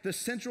fact, the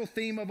central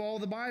theme of all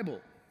the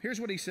Bible. Here's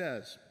what he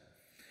says.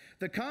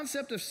 The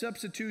concept of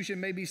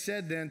substitution may be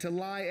said then to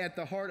lie at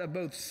the heart of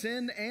both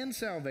sin and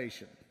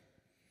salvation.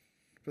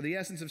 For the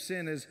essence of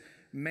sin is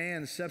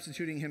man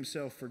substituting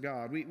himself for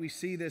God. We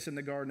see this in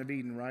the Garden of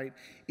Eden, right?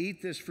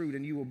 Eat this fruit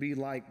and you will be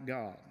like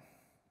God.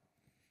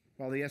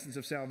 While the essence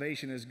of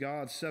salvation is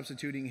God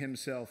substituting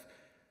himself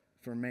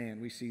for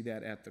man. We see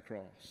that at the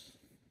cross.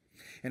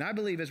 And I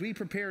believe as we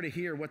prepare to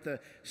hear what the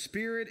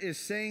Spirit is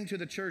saying to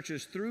the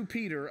churches through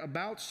Peter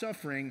about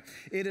suffering,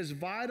 it is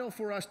vital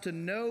for us to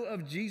know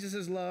of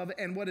Jesus' love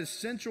and what is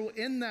central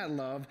in that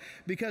love,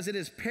 because it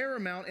is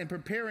paramount in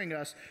preparing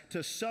us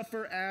to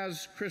suffer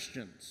as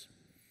Christians.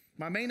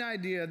 My main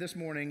idea this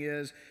morning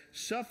is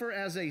suffer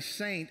as a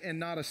saint and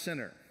not a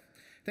sinner.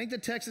 I think the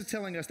text is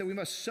telling us that we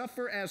must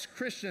suffer as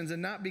Christians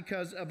and not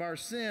because of our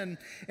sin.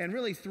 And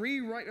really, three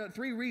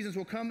reasons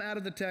will come out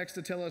of the text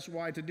to tell us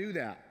why to do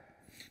that.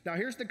 Now,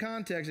 here's the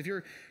context. If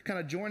you're kind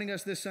of joining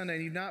us this Sunday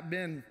and you've not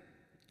been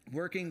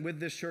working with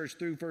this church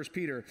through 1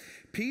 Peter,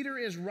 Peter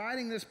is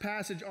writing this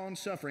passage on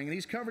suffering, and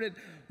he's covered it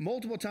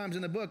multiple times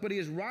in the book, but he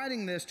is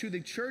writing this to the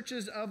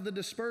churches of the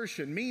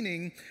dispersion,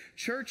 meaning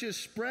churches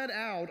spread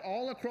out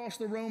all across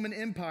the Roman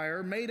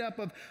Empire, made up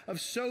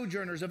of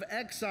sojourners, of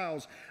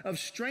exiles, of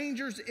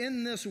strangers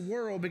in this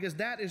world, because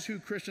that is who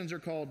Christians are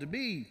called to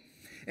be.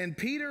 And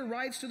Peter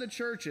writes to the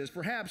churches,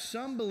 perhaps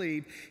some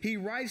believe he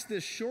writes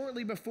this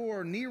shortly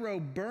before Nero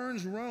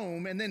burns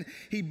Rome, and then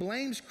he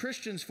blames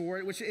Christians for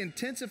it, which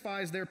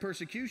intensifies their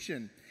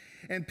persecution.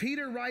 And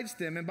Peter writes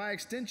them, and by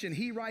extension,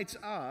 he writes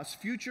us,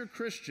 future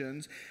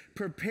Christians,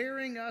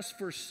 preparing us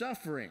for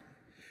suffering.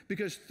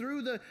 Because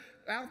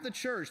throughout the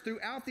church,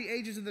 throughout the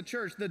ages of the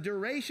church, the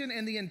duration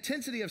and the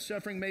intensity of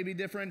suffering may be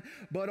different,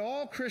 but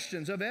all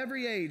Christians of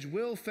every age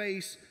will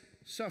face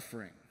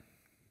suffering.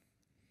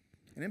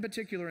 And in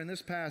particular, in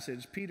this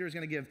passage, Peter is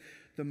going to give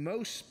the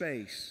most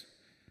space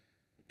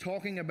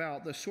talking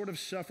about the sort of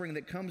suffering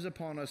that comes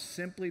upon us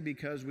simply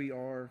because we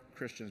are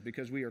Christians,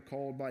 because we are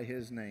called by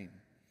his name.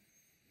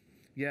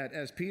 Yet,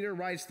 as Peter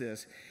writes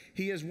this,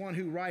 he is one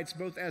who writes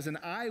both as an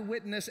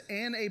eyewitness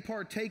and a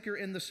partaker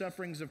in the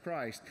sufferings of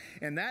Christ.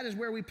 And that is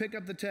where we pick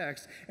up the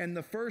text. And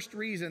the first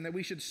reason that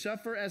we should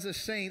suffer as a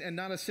saint and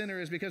not a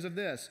sinner is because of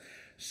this.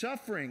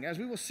 Suffering, as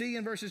we will see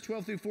in verses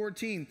 12 through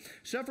 14,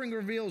 suffering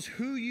reveals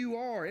who you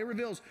are. It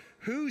reveals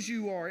whose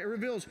you are. It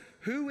reveals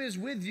who is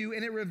with you,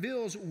 and it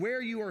reveals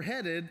where you are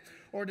headed.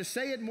 Or to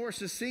say it more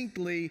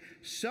succinctly,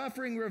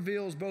 suffering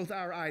reveals both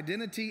our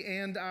identity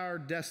and our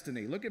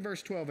destiny. Look at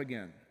verse 12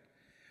 again.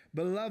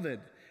 Beloved,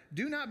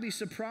 do not be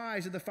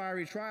surprised at the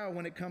fiery trial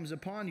when it comes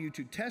upon you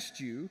to test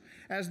you,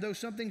 as though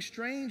something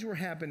strange were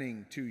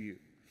happening to you.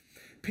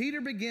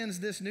 Peter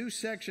begins this new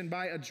section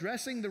by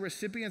addressing the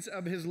recipients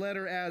of his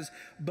letter as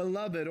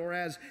beloved or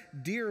as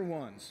dear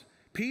ones.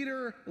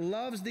 Peter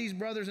loves these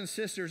brothers and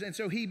sisters, and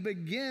so he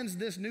begins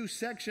this new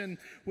section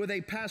with a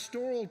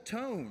pastoral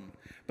tone,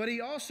 but he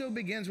also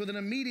begins with an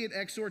immediate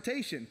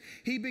exhortation.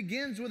 He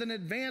begins with an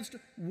advanced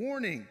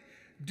warning.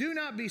 Do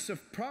not be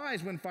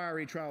surprised when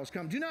fiery trials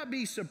come. Do not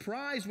be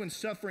surprised when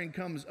suffering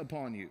comes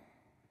upon you.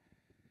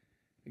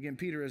 Again,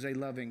 Peter is a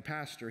loving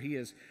pastor. He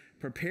is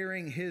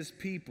preparing his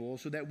people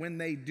so that when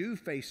they do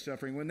face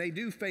suffering, when they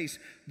do face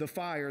the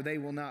fire, they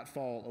will not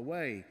fall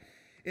away.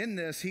 In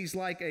this, he's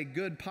like a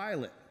good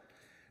pilot.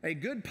 A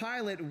good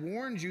pilot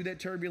warns you that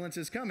turbulence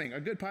is coming.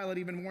 A good pilot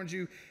even warns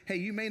you, hey,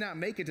 you may not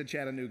make it to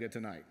Chattanooga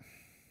tonight.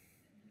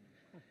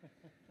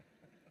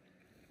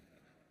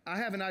 I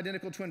have an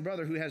identical twin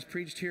brother who has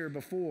preached here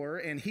before,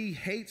 and he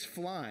hates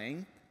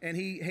flying, and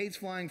he hates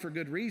flying for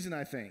good reason,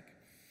 I think.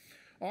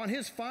 On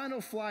his final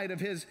flight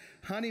of his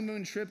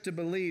honeymoon trip to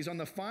Belize, on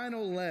the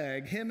final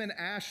leg, him and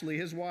Ashley,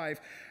 his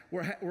wife,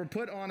 were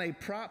put on a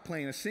prop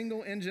plane, a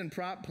single-engine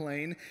prop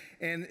plane,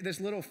 and this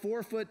little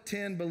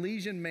 4'10"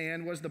 Belizean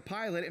man was the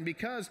pilot, and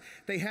because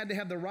they had to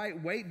have the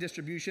right weight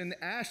distribution,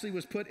 Ashley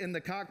was put in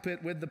the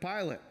cockpit with the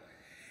pilot.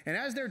 And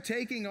as they're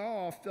taking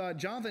off,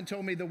 Jonathan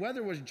told me the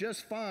weather was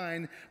just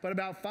fine, but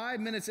about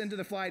 5 minutes into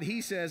the flight, he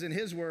says, in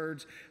his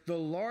words, the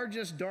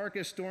largest,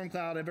 darkest storm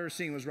cloud I've ever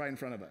seen was right in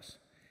front of us.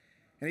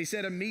 And he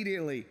said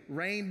immediately,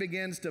 rain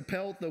begins to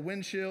pelt the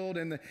windshield,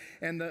 and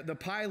the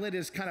pilot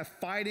is kind of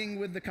fighting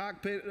with the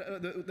cockpit,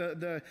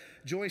 the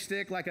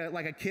joystick like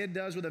a kid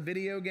does with a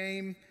video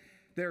game.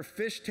 They're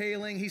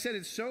fishtailing. He said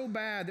it's so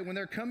bad that when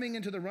they're coming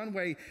into the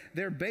runway,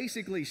 they're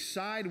basically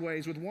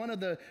sideways with one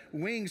of the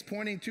wings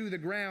pointing to the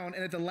ground.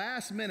 And at the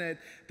last minute,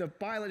 the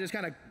pilot just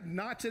kind of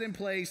knocks it in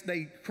place.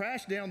 They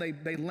crash down.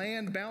 They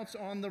land, bounce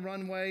on the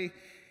runway.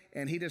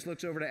 And he just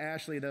looks over to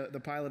Ashley,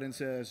 the pilot, and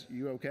says,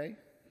 "You okay?"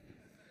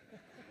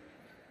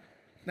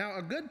 Now,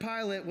 a good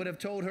pilot would have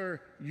told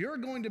her, "You're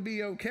going to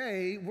be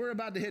okay. We're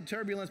about to hit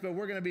turbulence, but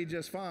we're going to be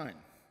just fine."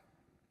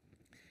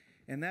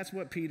 And that's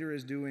what Peter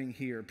is doing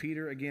here.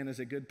 Peter, again, is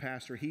a good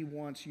pastor. He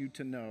wants you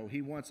to know,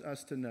 he wants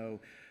us to know,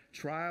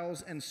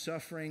 trials and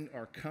suffering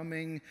are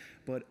coming,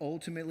 but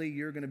ultimately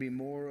you're going to be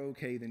more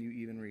okay than you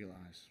even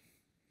realize.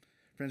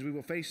 Friends, we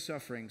will face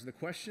sufferings. The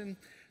question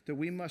that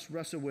we must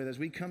wrestle with as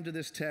we come to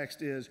this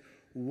text is,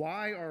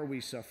 why are we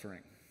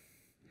suffering?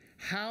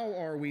 How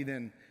are we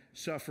then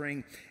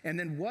suffering? And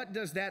then what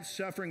does that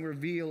suffering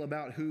reveal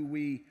about who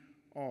we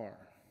are?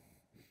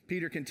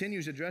 Peter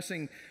continues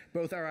addressing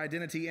both our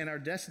identity and our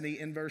destiny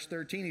in verse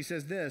 13. He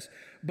says this,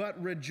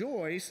 "But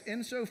rejoice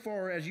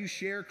insofar as you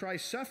share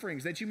Christ's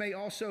sufferings, that you may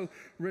also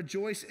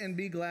rejoice and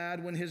be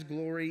glad when his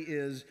glory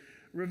is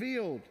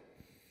revealed."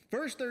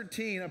 Verse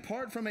 13,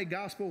 apart from a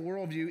gospel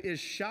worldview, is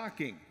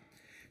shocking.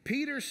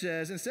 Peter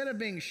says, instead of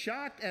being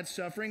shocked at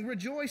suffering,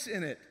 rejoice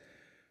in it,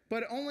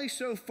 but only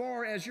so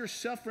far as your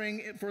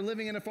suffering for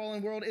living in a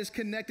fallen world is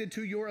connected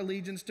to your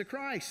allegiance to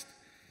Christ.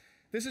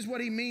 This is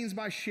what he means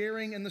by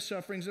sharing in the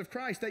sufferings of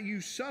Christ, that you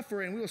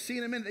suffer, and we will see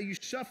in a minute that you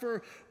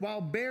suffer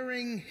while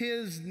bearing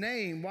his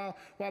name, while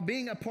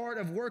being a part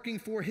of working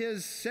for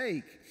his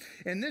sake.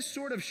 And this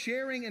sort of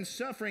sharing and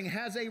suffering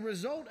has a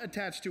result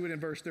attached to it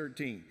in verse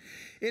 13.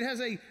 It has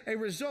a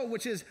result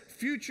which is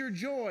future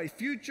joy,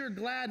 future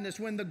gladness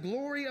when the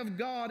glory of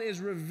God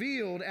is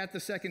revealed at the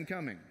second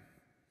coming.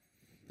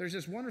 There's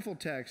this wonderful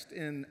text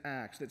in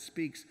Acts that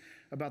speaks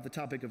about the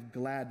topic of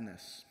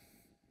gladness.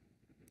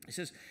 It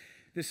says,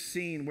 this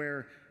scene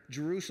where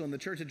Jerusalem, the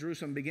church of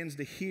Jerusalem, begins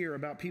to hear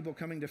about people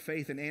coming to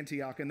faith in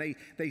Antioch, and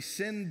they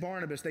send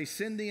Barnabas, they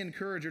send the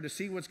encourager to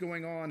see what's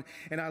going on.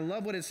 And I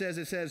love what it says.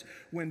 It says,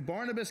 when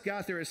Barnabas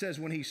got there, it says,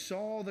 when he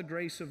saw the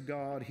grace of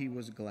God, he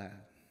was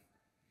glad.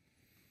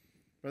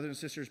 Brothers and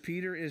sisters,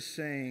 Peter is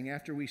saying,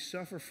 after we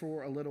suffer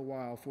for a little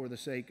while for the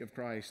sake of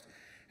Christ,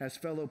 as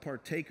fellow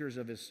partakers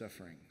of his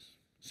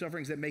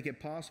sufferings that make it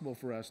possible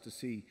for us to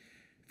see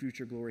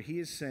future glory, he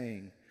is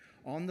saying,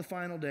 on the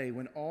final day,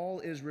 when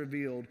all is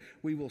revealed,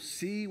 we will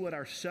see what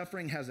our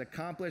suffering has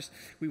accomplished.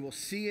 We will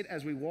see it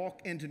as we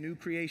walk into new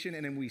creation,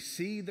 and when we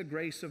see the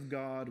grace of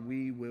God,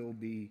 we will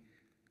be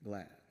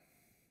glad.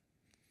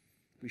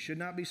 We should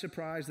not be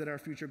surprised that our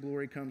future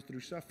glory comes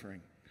through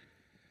suffering.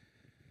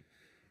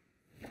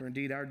 For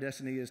indeed, our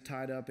destiny is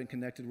tied up and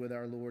connected with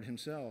our Lord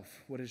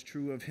himself. What is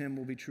true of him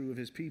will be true of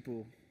his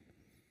people.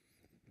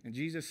 And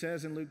Jesus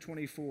says in Luke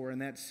 24, in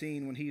that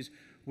scene when he's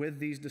with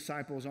these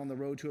disciples on the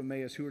road to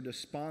Emmaus who are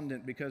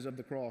despondent because of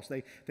the cross,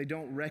 they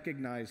don't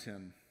recognize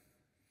him.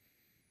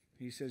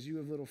 He says, you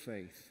have little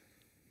faith.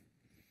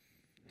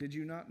 Did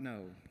you not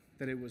know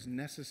that it was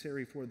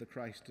necessary for the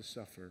Christ to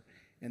suffer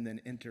and then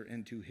enter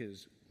into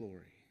his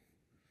glory?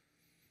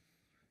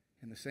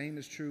 And the same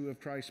is true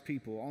of Christ's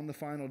people. On the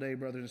final day,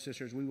 brothers and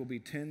sisters, we will be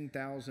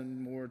 10,000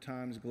 more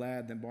times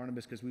glad than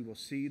Barnabas, because we will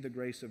see the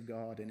grace of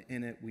God, and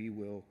in it we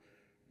will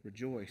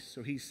rejoice.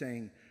 So he's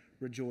saying,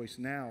 rejoice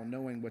now,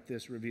 knowing what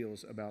this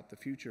reveals about the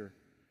future.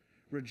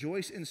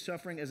 Rejoice in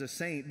suffering as a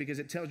saint, because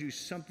it tells you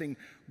something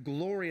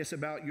glorious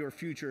about your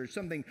future,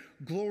 something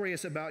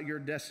glorious about your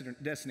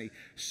destiny.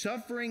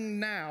 Suffering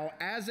now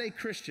as a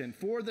Christian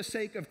for the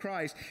sake of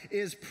Christ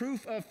is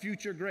proof of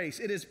future grace.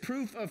 It is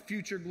proof of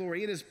future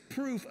glory. It is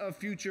proof of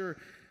future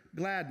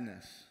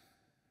gladness.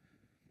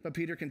 But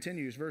Peter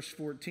continues, verse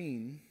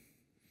 14,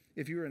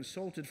 if you are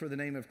insulted for the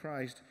name of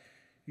Christ,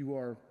 you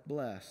are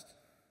blessed.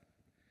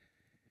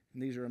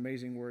 And these are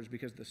amazing words,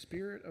 because the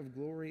Spirit of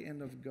glory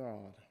and of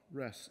God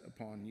rests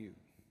upon you.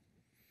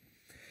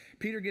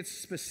 Peter gets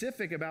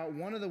specific about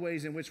one of the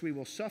ways in which we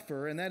will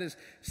suffer, and that is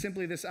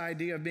simply this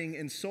idea of being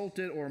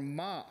insulted or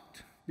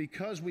mocked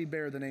because we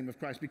bear the name of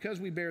Christ, because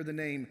we bear the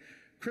name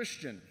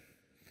Christian.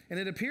 And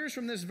it appears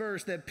from this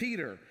verse that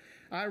Peter,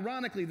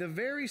 ironically, the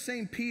very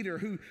same Peter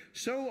who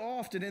so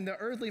often in the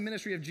earthly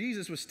ministry of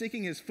Jesus was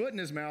sticking his foot in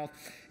his mouth,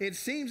 it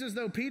seems as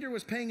though Peter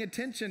was paying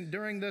attention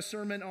during the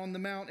Sermon on the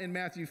Mount in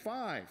Matthew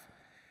 5.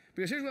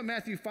 Because here's what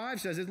Matthew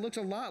 5 says. It looks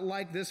a lot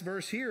like this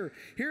verse here.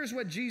 Here's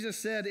what Jesus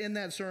said in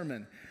that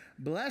sermon.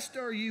 Blessed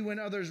are you when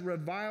others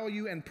revile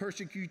you and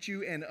persecute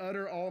you and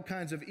utter all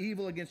kinds of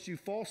evil against you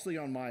falsely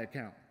on my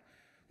account,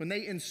 when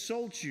they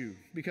insult you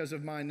because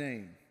of my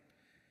name.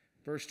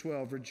 Verse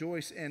 12,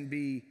 rejoice and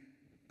be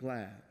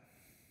glad,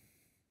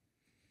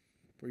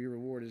 for your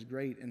reward is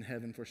great in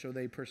heaven, for so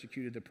they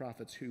persecuted the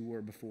prophets who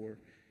were before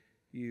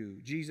you.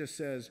 Jesus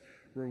says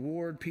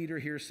reward. Peter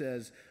here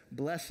says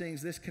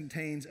blessings. This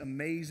contains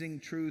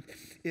amazing truth.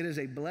 It is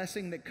a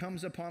blessing that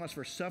comes upon us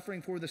for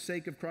suffering for the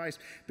sake of Christ,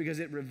 because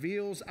it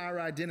reveals our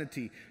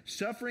identity.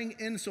 Suffering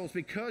insults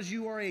because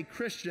you are a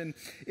Christian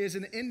is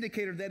an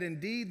indicator that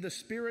indeed the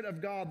Spirit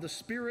of God, the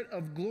Spirit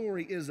of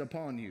glory, is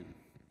upon you.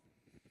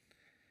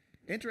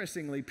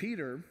 Interestingly,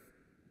 Peter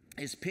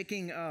is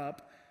picking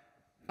up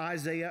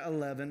Isaiah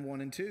 11,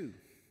 1 and 2.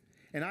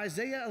 And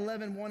Isaiah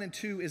 11, 1 and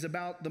 2 is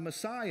about the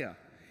Messiah.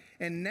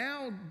 And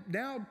now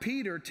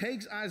Peter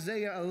takes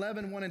Isaiah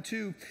 11, 1 and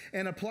 2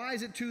 and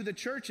applies it to the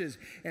churches.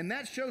 And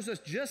that shows us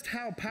just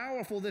how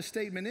powerful this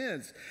statement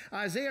is.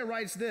 Isaiah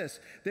writes this,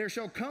 there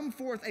shall come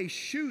forth a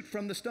shoot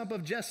from the stump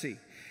of Jesse,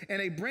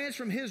 and a branch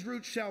from his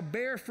root shall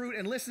bear fruit.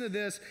 And listen to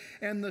this,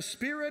 and the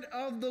Spirit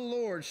of the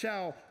Lord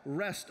shall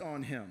rest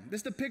on him. This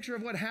is the picture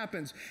of what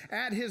happens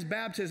at his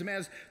baptism,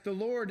 as the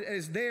Lord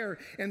is there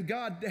and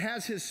God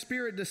has his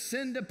Spirit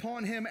descend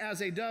upon him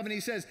as a dove. And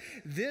he says,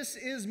 this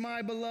is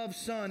my beloved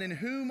Son, in in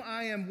whom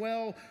I am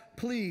well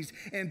pleased.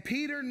 And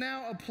Peter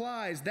now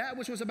applies that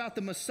which was about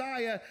the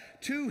Messiah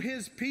to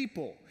his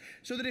people.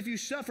 So that if you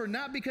suffer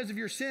not because of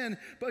your sin,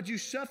 but you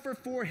suffer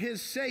for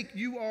his sake,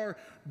 you are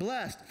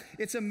blessed.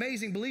 It's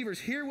amazing. Believers,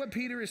 hear what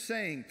Peter is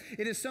saying.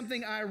 It is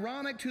something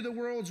ironic to the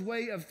world's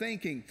way of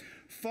thinking.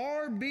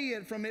 Far be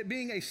it from it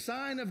being a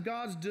sign of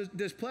God's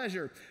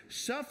displeasure.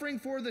 Suffering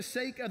for the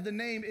sake of the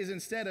name is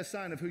instead a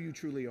sign of who you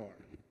truly are.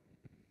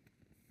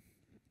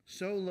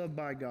 So loved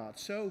by God,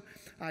 so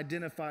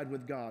identified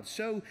with God,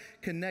 so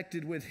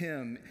connected with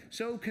him,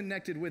 so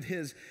connected with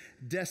his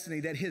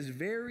destiny that his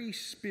very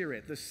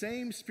spirit, the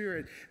same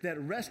spirit that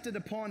rested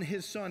upon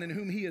his son in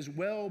whom he is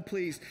well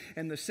pleased,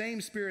 and the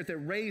same spirit that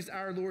raised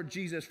our Lord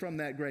Jesus from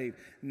that grave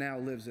now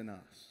lives in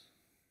us.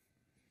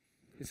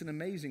 It's an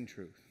amazing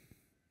truth.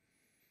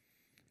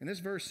 And this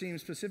verse seems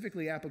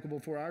specifically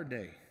applicable for our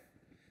day.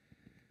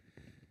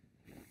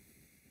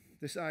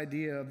 This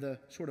idea of the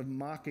sort of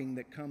mocking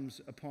that comes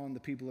upon the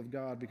people of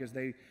God because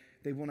they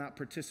will not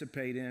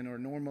participate in or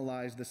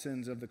normalize the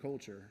sins of the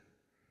culture.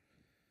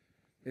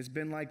 It's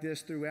been like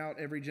this throughout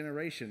every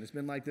generation. It's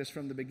been like this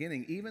from the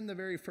beginning. Even the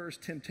very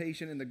first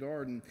temptation in the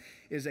garden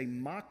is a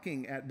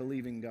mocking at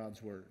believing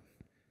God's word.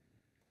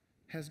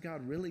 Has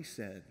God really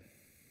said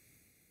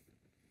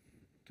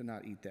to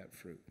not eat that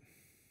fruit?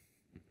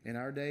 In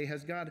our day,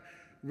 has God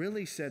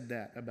really said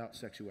that about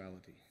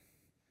sexuality?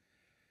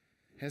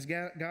 Has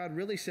God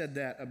really said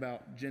that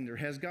about gender?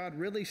 Has God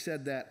really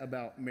said that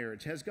about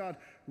marriage? Has God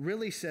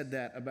really said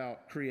that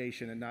about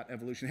creation and not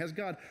evolution? Has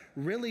God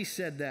really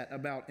said that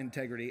about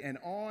integrity? And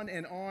on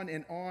and on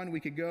and on we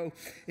could go.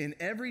 In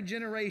every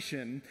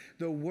generation,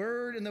 the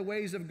word and the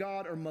ways of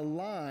God are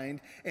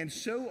maligned, and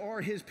so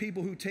are his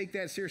people who take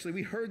that seriously.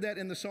 We heard that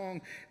in the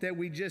song that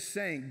we just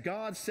sang.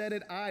 God said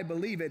it, I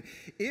believe it.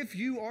 If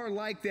you are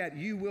like that,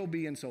 you will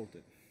be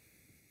insulted.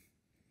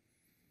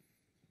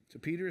 So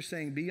Peter is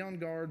saying, be on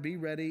guard, be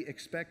ready,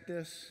 expect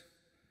this.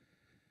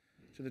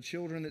 To the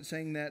children that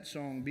sang that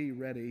song, be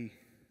ready.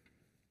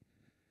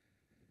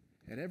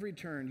 At every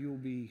turn, you will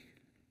be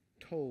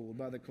told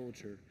by the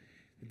culture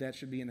that that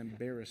should be an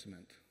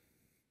embarrassment.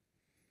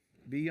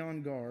 Be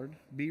on guard,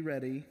 be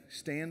ready,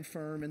 stand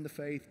firm in the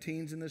faith.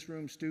 Teens in this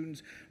room,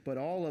 students, but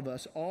all of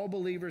us, all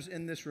believers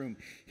in this room,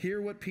 hear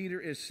what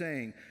Peter is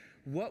saying.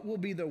 What will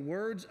be the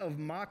words of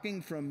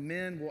mocking from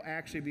men will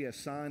actually be a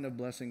sign of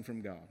blessing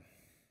from God.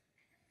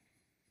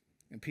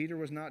 And Peter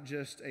was not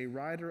just a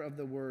writer of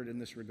the word in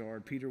this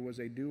regard. Peter was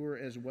a doer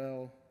as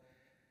well.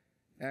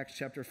 Acts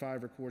chapter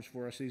 5 records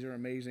for us. These are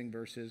amazing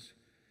verses.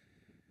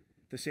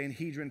 The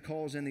Sanhedrin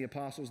calls in the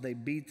apostles. They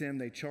beat them.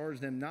 They charge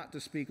them not to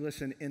speak,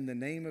 listen, in the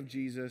name of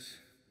Jesus.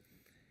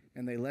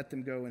 And they let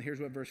them go. And here's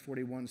what verse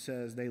 41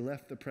 says. They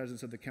left the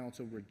presence of the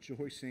council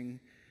rejoicing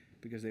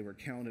because they were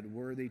counted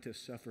worthy to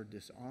suffer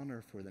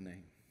dishonor for the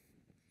name.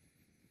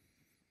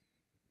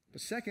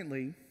 But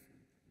secondly,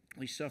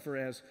 we suffer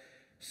as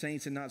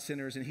saints and not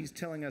sinners, and he's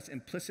telling us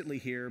implicitly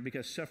here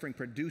because suffering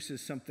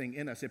produces something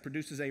in us. It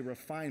produces a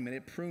refinement.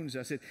 It prunes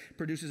us. It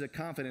produces a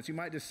confidence. You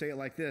might just say it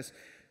like this: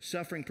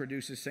 suffering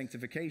produces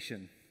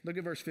sanctification. Look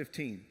at verse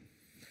 15.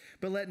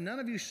 But let none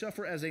of you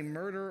suffer as a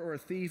murderer or a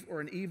thief or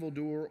an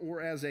evildoer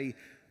or as a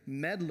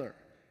meddler.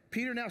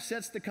 Peter now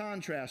sets the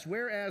contrast.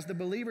 Whereas the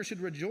believer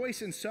should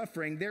rejoice in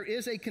suffering, there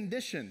is a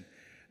condition.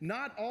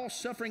 Not all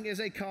suffering is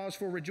a cause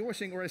for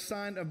rejoicing or a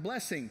sign of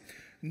blessing.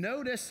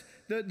 Notice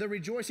the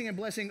rejoicing and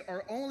blessing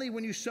are only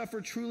when you suffer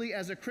truly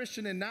as a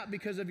Christian and not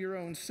because of your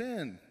own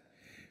sin.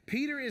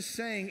 Peter is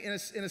saying,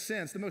 in a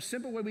sense, the most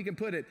simple way we can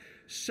put it,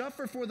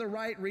 suffer for the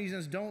right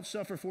reasons, don't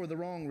suffer for the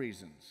wrong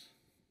reasons.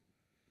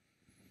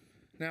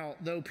 Now,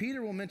 though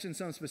Peter will mention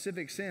some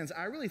specific sins,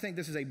 I really think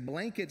this is a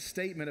blanket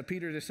statement of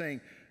Peter just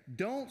saying,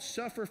 don't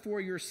suffer for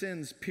your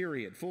sins,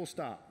 period, full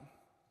stop.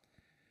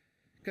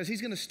 Because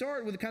he's going to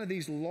start with kind of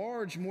these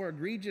large, more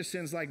egregious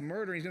sins like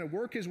murder. He's going to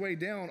work his way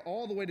down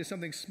all the way to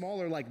something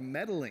smaller like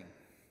meddling.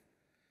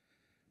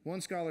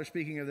 One scholar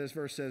speaking of this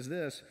verse says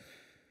this: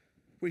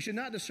 we should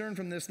not discern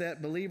from this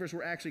that believers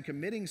were actually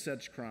committing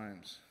such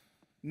crimes,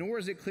 nor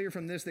is it clear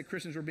from this that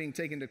Christians were being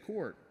taken to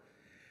court.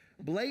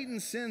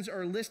 Blatant sins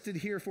are listed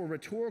here for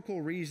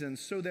rhetorical reasons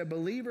so that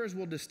believers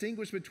will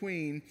distinguish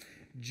between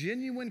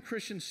genuine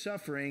Christian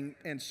suffering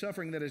and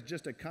suffering that is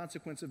just a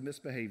consequence of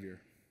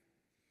misbehavior.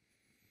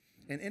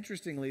 And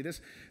interestingly,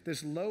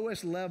 this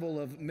lowest level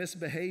of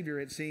misbehavior,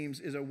 it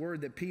seems, is a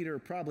word that Peter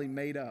probably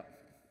made up.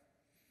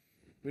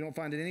 We don't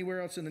find it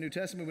anywhere else in the New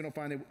Testament. We don't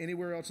find it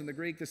anywhere else in the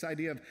Greek, this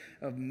idea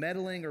of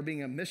meddling or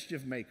being a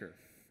mischief maker.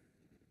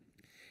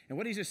 And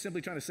what he's just simply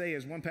trying to say,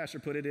 as one pastor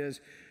put it, is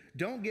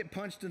don't get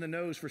punched in the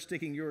nose for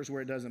sticking yours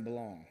where it doesn't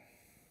belong.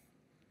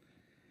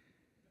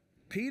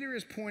 Peter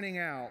is pointing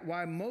out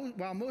while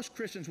most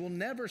Christians will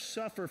never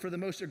suffer for the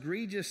most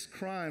egregious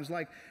crimes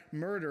like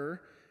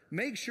murder,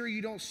 make sure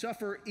you don't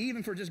suffer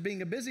even for just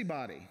being a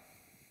busybody.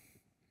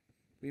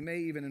 We may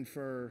even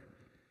infer,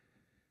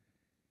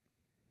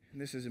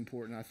 and this is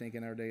important, I think,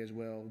 in our day as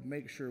well,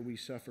 make sure we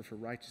suffer for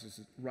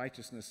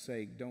righteousness'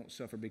 sake. Don't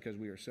suffer because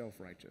we are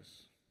self-righteous.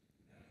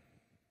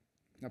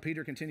 Now,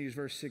 Peter continues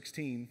verse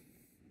 16.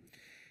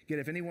 Yet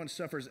if anyone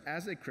suffers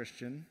as a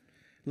Christian,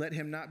 let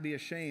him not be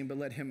ashamed, but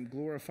let him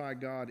glorify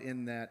God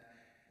in that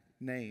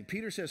name.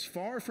 Peter says,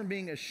 far from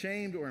being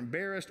ashamed or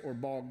embarrassed or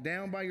bogged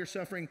down by your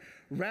suffering,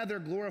 rather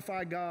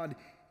glorify God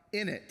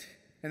in it.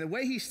 And the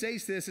way he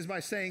states this is by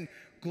saying,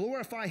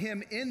 glorify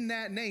him in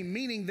that name,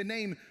 meaning the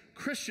name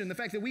Christian, the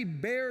fact that we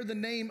bear the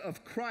name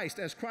of Christ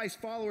as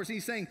Christ followers.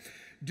 He's saying,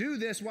 do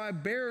this while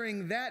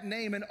bearing that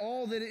name and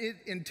all that it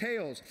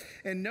entails.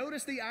 And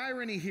notice the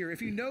irony here.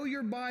 If you know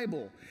your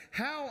Bible,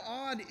 how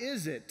odd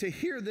is it to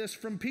hear this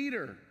from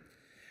Peter?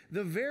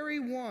 The very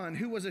one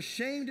who was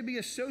ashamed to be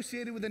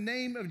associated with the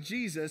name of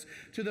Jesus,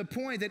 to the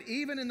point that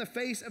even in the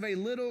face of a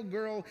little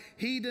girl,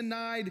 he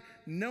denied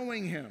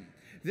knowing him.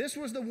 This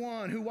was the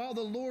one who, while the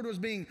Lord was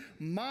being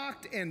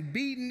mocked and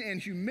beaten and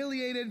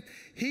humiliated,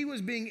 he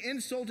was being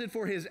insulted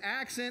for his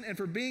accent and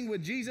for being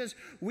with Jesus.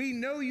 We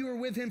know you are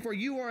with him, for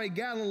you are a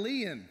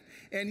Galilean.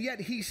 And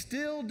yet he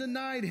still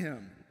denied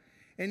him.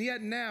 And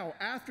yet now,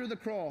 after the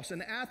cross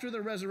and after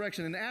the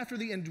resurrection and after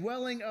the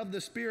indwelling of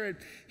the Spirit,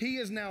 he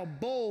is now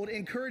bold,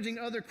 encouraging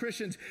other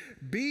Christians,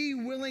 be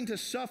willing to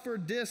suffer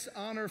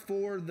dishonor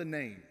for the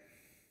name.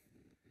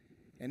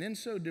 And in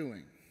so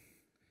doing,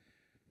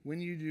 when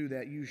you do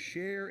that, you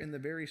share in the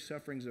very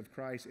sufferings of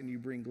Christ, and you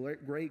bring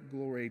great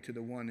glory to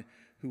the one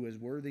who is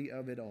worthy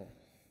of it all.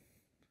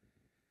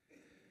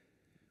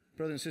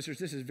 Brothers and sisters,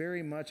 this is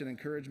very much an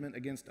encouragement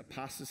against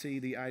apostasy,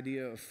 the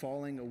idea of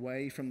falling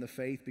away from the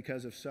faith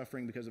because of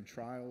suffering, because of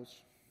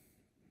trials.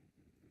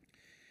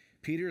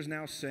 Peter is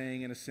now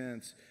saying, in a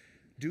sense,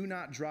 do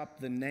not drop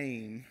the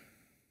name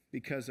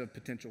because of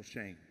potential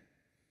shame.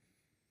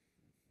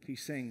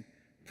 He's saying,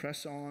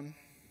 press on.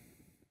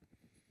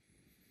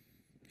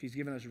 He's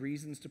given us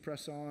reasons to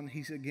press on.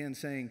 He's again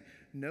saying,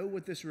 know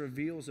what this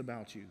reveals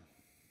about you.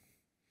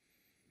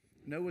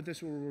 Know what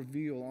this will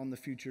reveal on the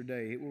future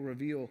day. It will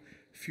reveal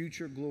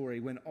future glory.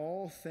 When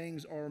all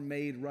things are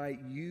made right,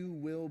 you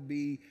will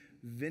be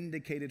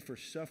vindicated for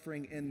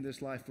suffering in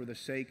this life for the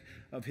sake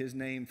of his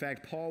name. In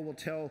fact, Paul will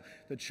tell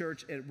the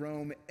church at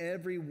Rome,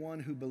 everyone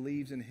who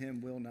believes in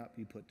him will not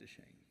be put to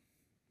shame.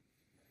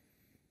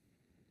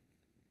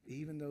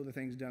 Even though the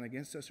things done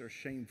against us are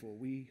shameful,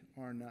 we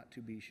are not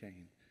to be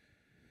shamed.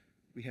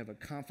 We have a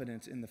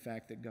confidence in the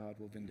fact that God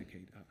will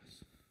vindicate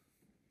us.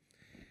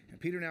 And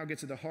Peter now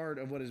gets to the heart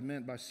of what is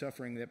meant by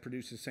suffering that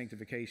produces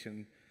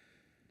sanctification.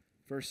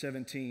 Verse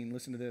 17,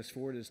 listen to this.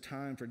 For it is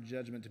time for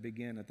judgment to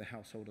begin at the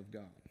household of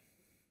God.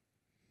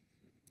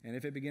 And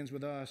if it begins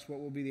with us, what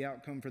will be the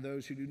outcome for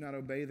those who do not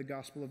obey the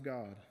gospel of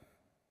God?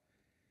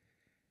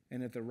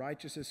 And if the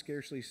righteous is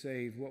scarcely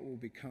saved, what will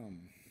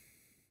become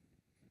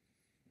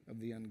of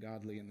the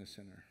ungodly and the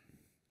sinner?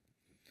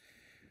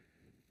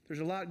 There's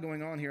a lot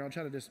going on here. I'll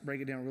try to just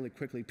break it down really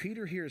quickly.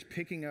 Peter here is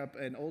picking up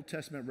an Old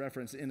Testament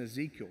reference in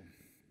Ezekiel.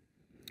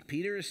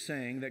 Peter is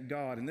saying that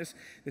God, and this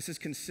is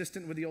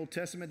consistent with the Old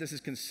Testament, this is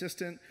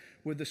consistent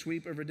with the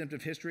sweep of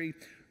redemptive history,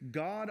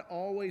 God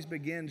always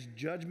begins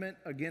judgment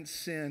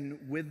against sin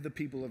with the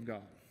people of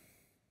God.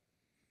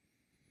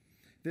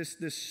 This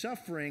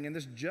suffering and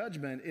this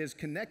judgment is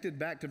connected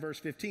back to verse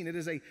 15. It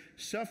is a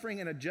suffering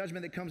and a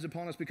judgment that comes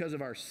upon us because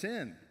of our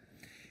sin.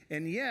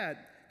 And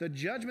yet, the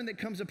judgment that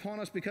comes upon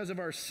us because of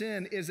our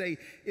sin is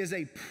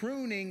a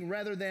pruning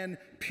rather than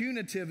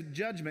punitive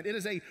judgment. It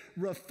is a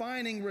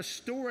refining,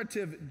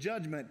 restorative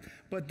judgment.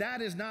 But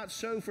that is not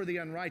so for the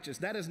unrighteous.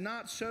 That is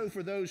not so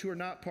for those who are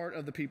not part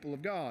of the people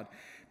of God.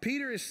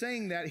 Peter is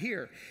saying that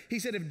here. He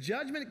said, if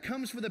judgment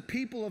comes for the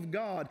people of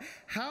God,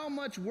 how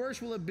much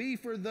worse will it be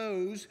for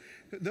those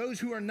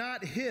who are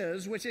not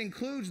his, which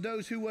includes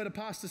those who would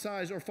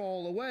apostatize or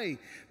fall away?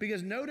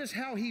 Because notice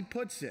how he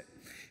puts it.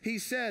 He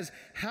says,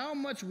 how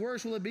much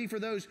worse will it be for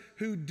those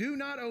who do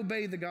not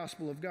obey the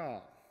gospel of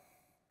God?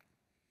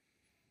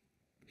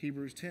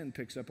 Hebrews 10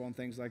 picks up on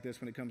things like this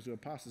when it comes to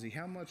apostasy.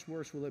 How much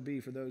worse will it be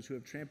for those who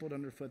have trampled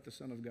underfoot the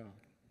Son of God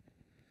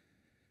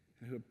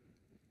and who have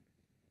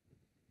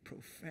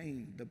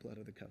profaned the blood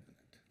of the covenant?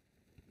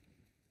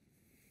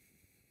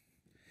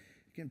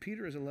 Again,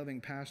 Peter is a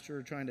loving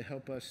pastor trying to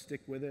help us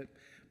stick with it,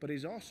 but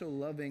he's also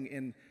loving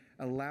in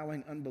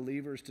allowing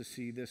unbelievers to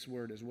see this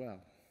word as well.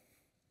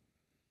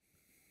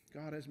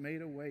 God has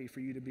made a way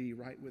for you to be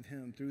right with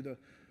him through the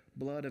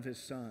blood of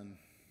his Son.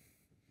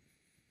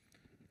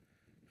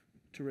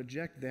 To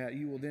reject that,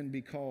 you will then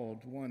be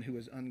called one who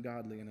is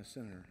ungodly and a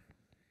sinner.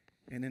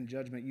 And in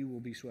judgment, you will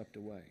be swept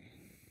away.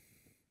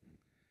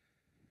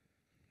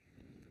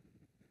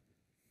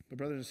 But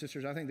brothers and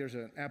sisters, I think there's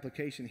an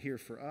application here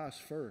for us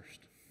first.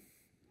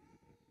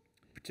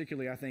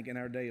 Particularly, I think, in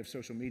our day of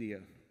social media.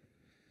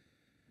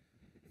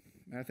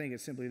 And I think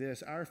it's simply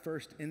this. Our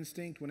first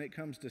instinct when it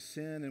comes to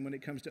sin and when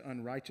it comes to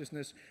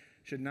unrighteousness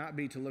should not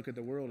be to look at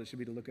the world. It should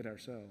be to look at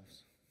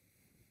ourselves.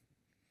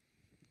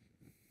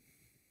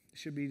 It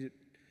should be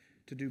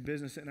to do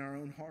business in our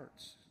own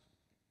hearts.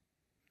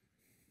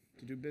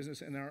 To do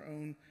business in our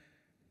own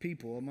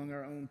people, among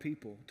our own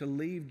people. To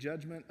leave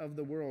judgment of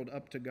the world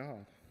up to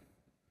God.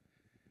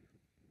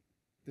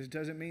 This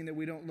doesn't mean that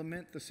we don't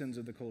lament the sins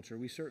of the culture.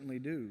 We certainly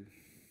do.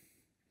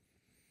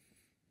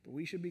 But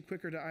we should be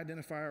quicker to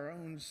identify our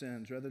own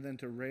sins rather than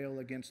to rail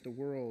against the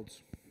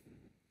world's.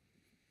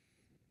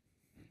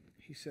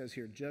 He says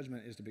here,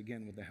 judgment is to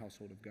begin with the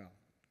household of God.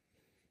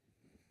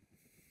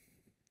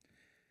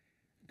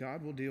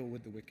 God will deal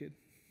with the wicked.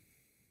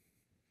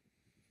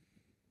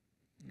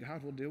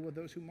 God will deal with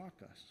those who mock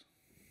us.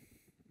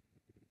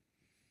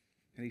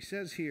 And he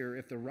says here,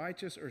 if the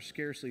righteous are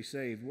scarcely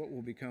saved, what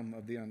will become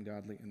of the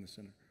ungodly and the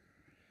sinner?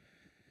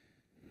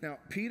 Now,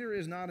 Peter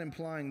is not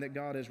implying that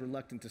God is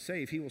reluctant to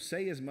save. He will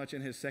say as much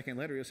in his second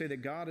letter. He'll say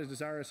that God is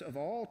desirous of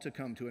all to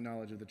come to a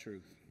knowledge of the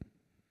truth.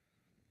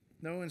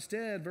 No,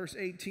 instead, verse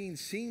 18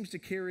 seems to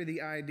carry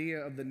the idea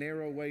of the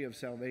narrow way of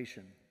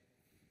salvation.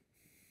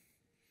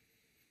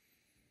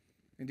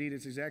 Indeed,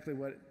 it's exactly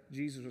what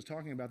Jesus was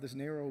talking about, this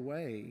narrow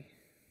way,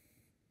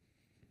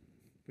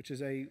 which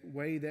is a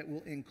way that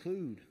will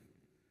include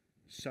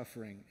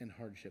suffering and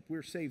hardship.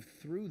 We're saved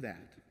through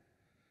that.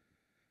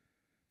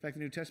 In fact,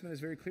 the New Testament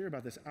is very clear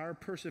about this. Our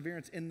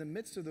perseverance in the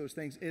midst of those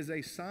things is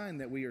a sign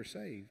that we are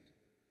saved.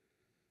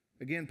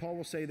 Again, Paul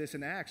will say this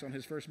in Acts on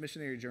his first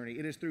missionary journey.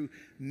 It is through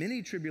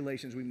many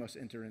tribulations we must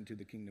enter into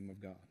the kingdom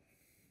of God.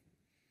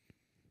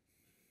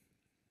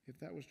 If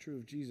that was true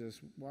of Jesus,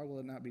 why will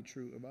it not be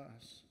true of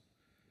us?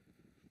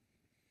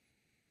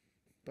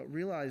 But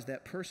realize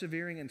that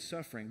persevering in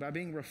suffering, by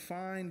being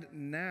refined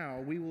now,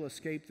 we will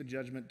escape the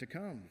judgment to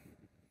come.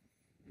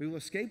 We will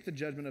escape the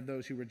judgment of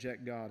those who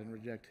reject God and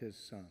reject his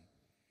Son.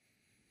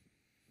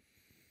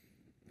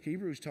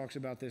 Hebrews talks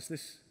about this.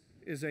 This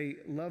is a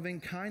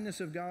loving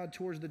kindness of God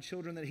towards the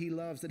children that he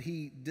loves, that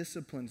he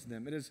disciplines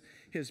them. It is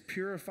his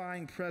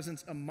purifying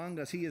presence among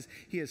us. He is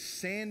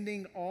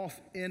sanding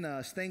off in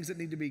us things that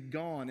need to be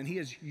gone, and he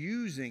is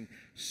using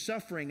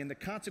suffering and the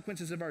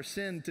consequences of our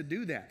sin to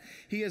do that.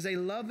 He is a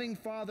loving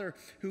Father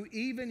who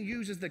even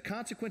uses the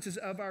consequences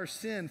of our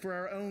sin for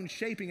our own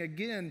shaping.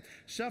 Again,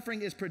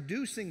 suffering is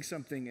producing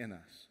something in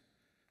us.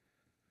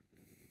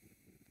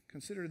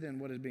 Consider then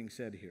what is being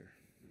said here.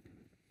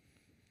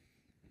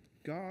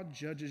 God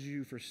judges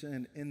you for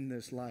sin in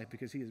this life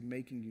because he is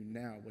making you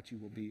now what you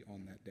will be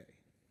on that day.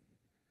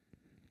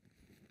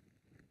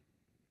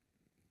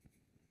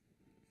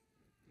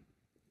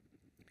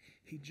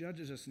 He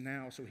judges us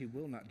now so he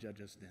will not judge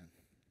us then.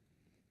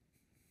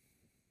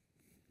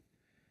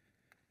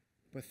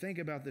 But think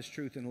about this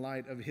truth in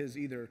light of his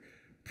either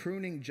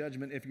pruning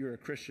judgment if you're a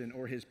Christian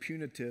or his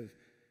punitive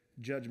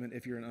judgment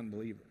if you're an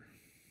unbeliever.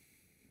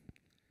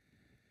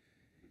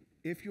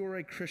 If you're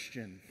a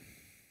Christian,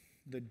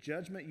 the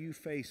judgment you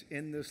face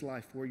in this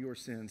life for your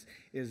sins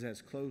is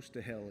as close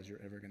to hell as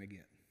you're ever going to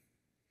get.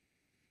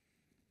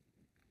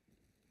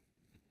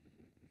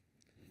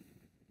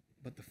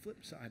 But the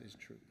flip side is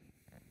true.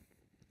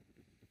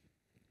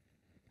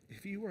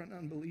 If you are an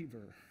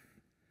unbeliever,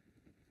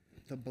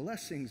 the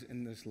blessings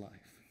in this life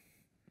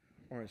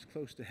are as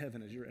close to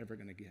heaven as you're ever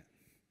going to get.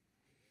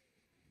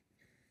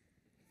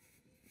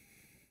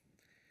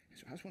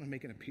 So I just want to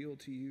make an appeal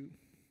to you.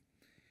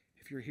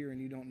 If you're here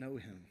and you don't know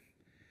him,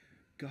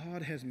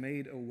 God has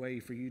made a way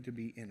for you to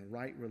be in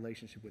right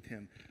relationship with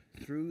him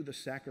through the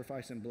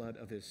sacrifice and blood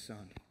of his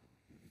Son.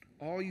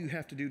 All you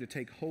have to do to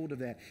take hold of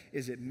that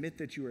is admit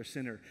that you are a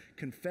sinner,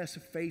 confess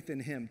faith in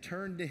him,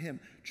 turn to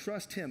him,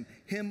 trust him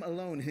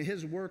alone,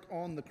 his work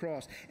on the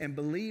cross, and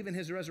believe in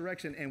his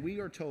resurrection. And we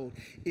are told,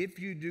 if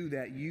you do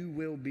that, you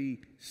will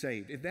be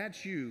saved. If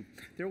that's you,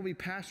 there will be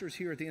pastors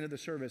here at the end of the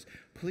service.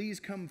 Please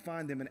come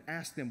find them and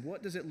ask them,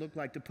 what does it look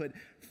like to put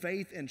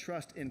faith and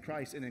trust in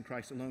Christ and in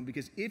Christ alone?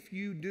 Because if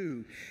you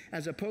do,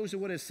 as opposed to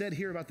what is said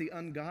here about the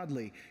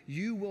ungodly,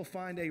 you will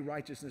find a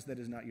righteousness that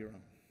is not your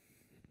own.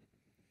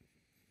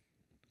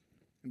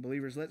 And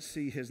believers, let's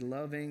see his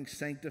loving,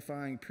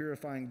 sanctifying,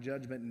 purifying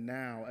judgment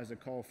now as a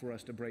call for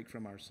us to break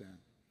from our sin.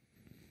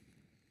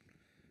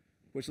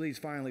 Which leads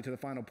finally to the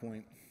final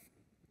point.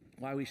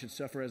 Why we should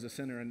suffer as a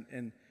sinner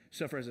and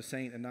suffer as a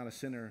saint and not a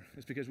sinner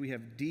is because we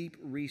have deep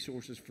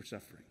resources for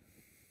suffering.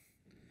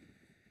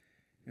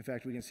 In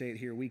fact, we can say it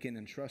here. We can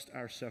entrust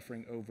our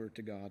suffering over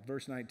to God.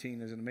 Verse 19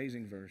 is an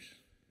amazing verse.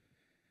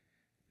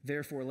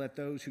 Therefore, let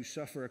those who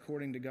suffer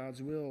according to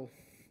God's will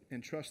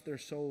entrust their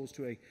souls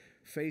to a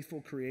faithful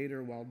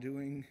Creator while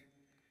doing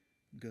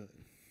good.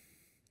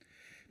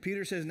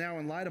 Peter says now,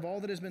 in light of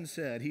all that has been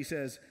said, he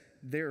says,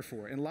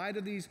 therefore, in light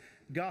of these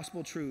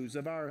gospel truths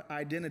of our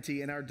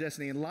identity and our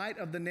destiny, in light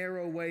of the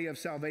narrow way of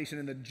salvation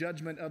and the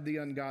judgment of the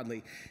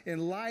ungodly, in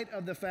light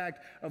of the fact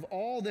of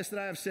all this that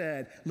I have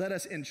said, let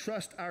us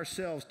entrust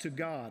ourselves to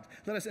God.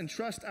 Let us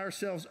entrust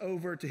ourselves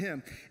over to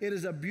him. It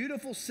is a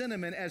beautiful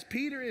sentiment, as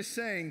Peter is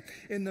saying,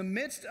 in the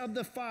midst of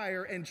the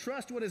fire,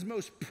 entrust what is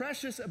most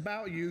precious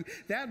about you,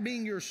 that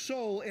being your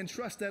soul,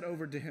 entrust that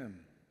over to him.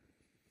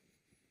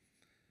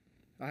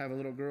 I have a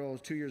little girl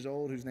who's 2 years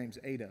old whose name's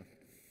Ada,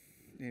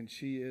 and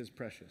she is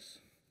precious.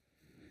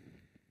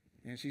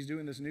 And she's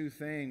doing this new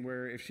thing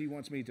where if she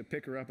wants me to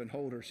pick her up and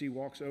hold her, she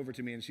walks over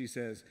to me and she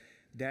says,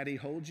 "Daddy,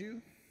 hold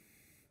you?"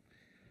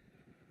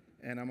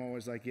 And I'm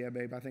always like, "Yeah,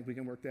 babe, I think we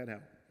can work that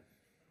out."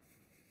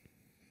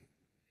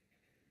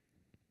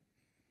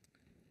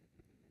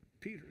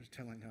 Peter is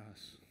telling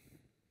us,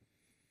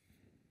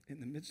 in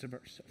the midst of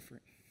our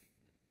suffering,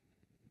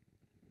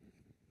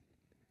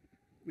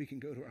 we can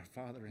go to our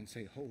Father and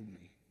say, hold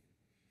me.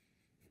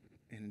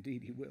 And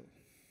indeed, he will.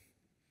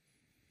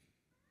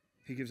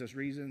 He gives us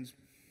reasons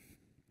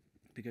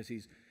because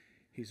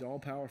he's all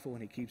powerful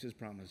and he keeps his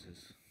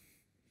promises.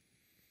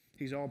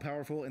 He's all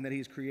powerful in that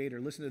he's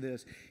creator. Listen to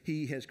this.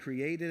 He has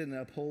created and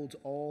upholds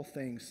all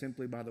things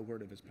simply by the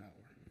word of his power.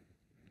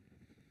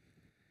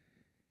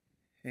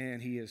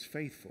 And he is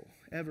faithful,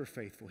 ever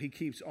faithful. He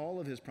keeps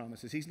all of his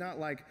promises. He's not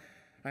like,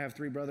 I have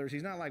 3 brothers.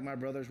 He's not like my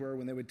brothers were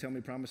when they would tell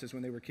me promises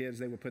when they were kids.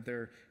 They would put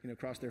their,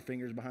 cross their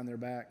fingers behind their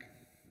back.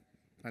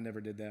 I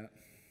never did that.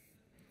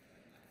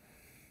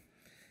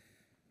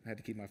 I had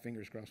to keep my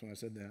fingers crossed when I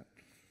said that.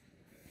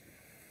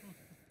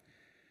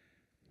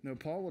 No,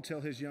 Paul will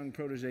tell his young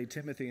protege,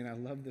 Timothy, and I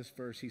love this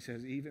verse. He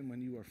says, even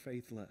when you are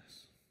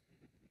faithless,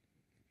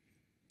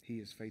 he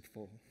is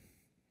faithful.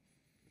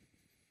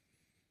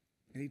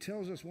 And he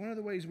tells us one of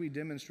the ways we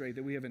demonstrate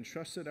that we have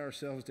entrusted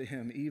ourselves to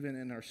him, even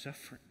in our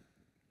suffering,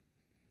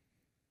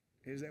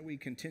 is that we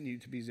continue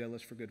to be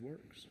zealous for good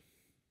works.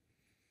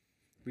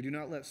 We do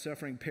not let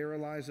suffering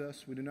paralyze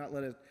us. We do not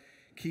let it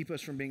keep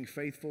us from being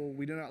faithful.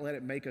 We do not let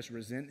it make us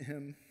resent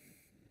him.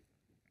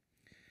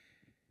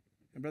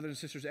 And brothers and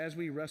sisters, as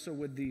we wrestle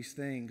with these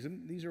things,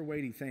 and these are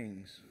weighty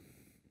things,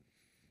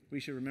 we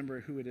should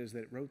remember who it is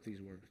that wrote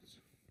these words.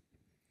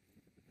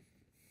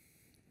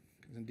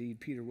 Because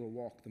indeed, Peter will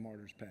walk the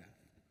martyr's path.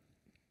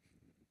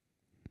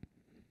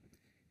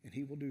 And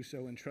he will do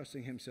so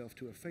entrusting himself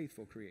to a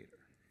faithful creator.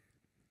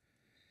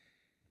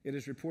 It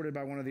is reported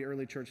by one of the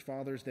early church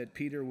fathers that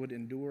Peter would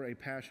endure a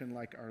passion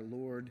like our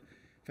Lord.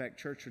 In fact,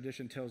 church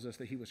tradition tells us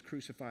that he was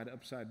crucified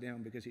upside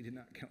down because he did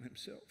not count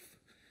himself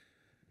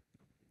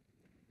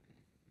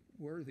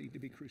worthy to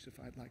be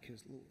crucified like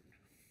his Lord.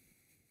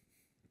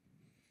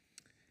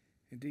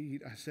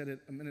 Indeed, I said it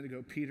a minute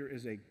ago, Peter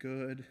is a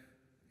good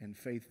and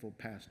faithful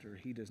pastor.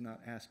 He does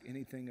not ask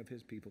anything of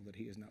his people that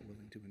he is not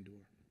willing to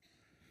endure.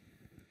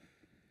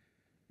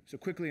 So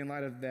quickly, in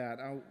light of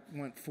that, I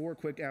want 4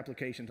 quick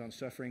applications on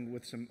suffering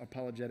with some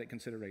apologetic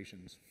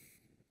considerations.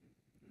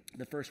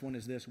 The first one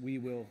is this: we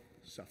will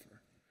suffer.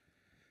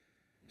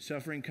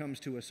 Suffering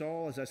comes to us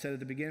all. As I said at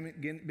the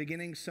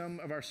beginning, some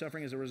of our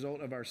suffering is a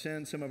result of our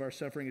sin. Some of our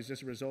suffering is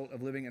just a result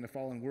of living in a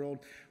fallen world.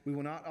 We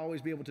will not always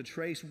be able to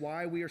trace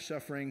why we are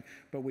suffering,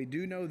 but we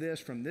do know this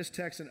from this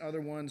text and other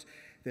ones,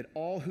 that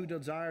all who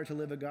desire to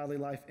live a godly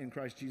life in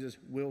Christ Jesus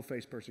will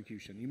face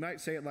persecution. You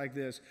might say it like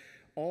this: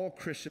 all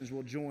Christians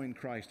will join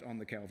Christ on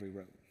the Calvary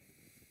road.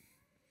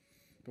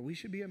 But we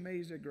should be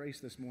amazed at grace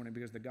this morning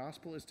because the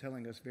gospel is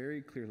telling us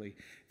very clearly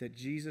that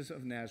Jesus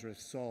of Nazareth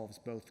solves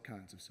both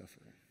kinds of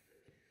suffering.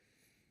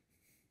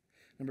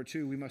 Number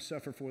 2, we must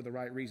suffer for the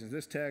right reasons.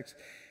 This text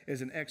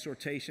is an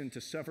exhortation to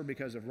suffer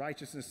because of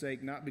righteousness'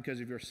 sake, not because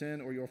of your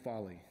sin or your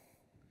folly.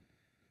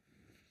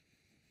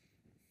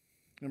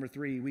 Number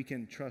 3, we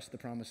can trust the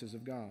promises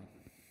of God.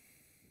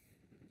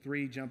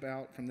 3 jump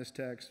out from this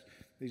text.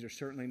 These are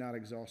certainly not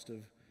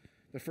exhaustive.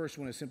 The first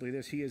one is simply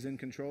this: he is in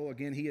control.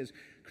 Again, he is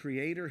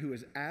creator who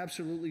is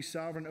absolutely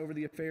sovereign over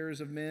the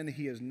affairs of men.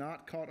 He is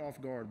not caught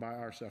off guard by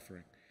our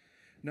suffering.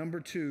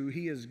 Number 2,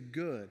 he is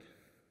good.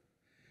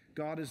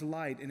 God is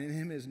light, and in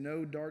him is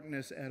no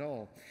darkness at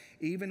all.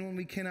 Even when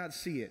we cannot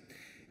see it,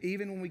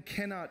 even when we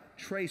cannot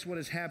trace what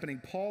is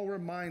happening, Paul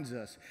reminds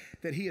us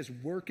that he is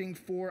working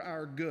for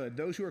our good.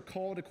 Those who are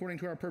called according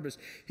to our purpose,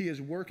 he is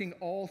working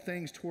all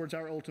things towards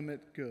our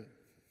ultimate good.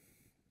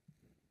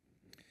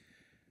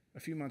 A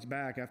few months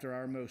back, after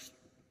our most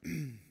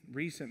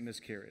recent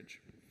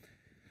miscarriage,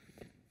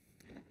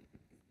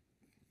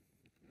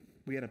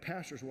 we had a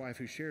pastor's wife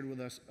who shared with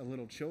us a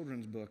little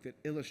children's book that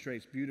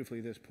illustrates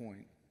beautifully this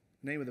point.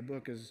 The name of the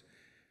book is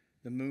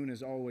The Moon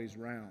is Always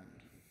Round.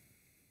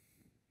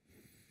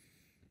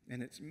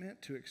 And it's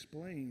meant to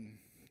explain,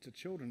 it's a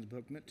children's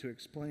book meant to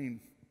explain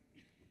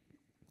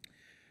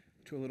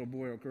to a little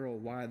boy or girl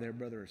why their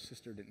brother or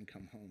sister didn't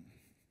come home.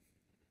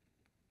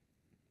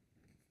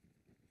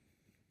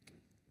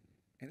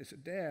 And it's a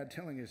dad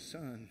telling his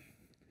son,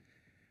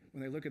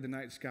 when they look at the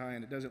night sky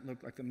and it doesn't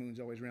look like the moon's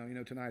always round. You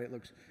know, tonight it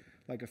looks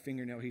like a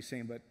fingernail. He's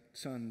saying, but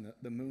son,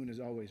 the moon is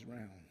always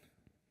round.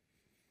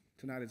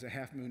 Tonight it's a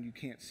half moon. You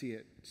can't see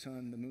it.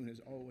 Son, the moon is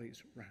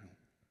always round.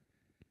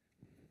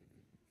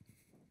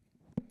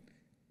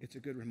 It's a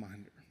good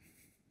reminder.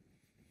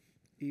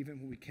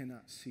 Even when we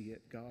cannot see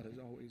it, God is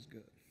always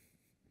good.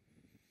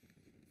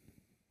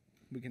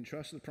 We can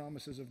trust the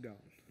promises of God,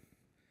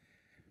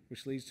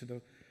 which leads to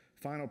the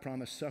final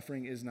promise: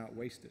 suffering is not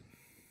wasted.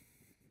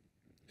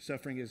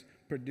 Suffering is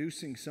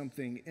producing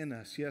something in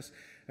us. Yes,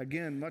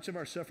 again, much of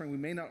our suffering, we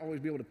may not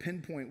always be able to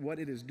pinpoint what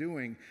it is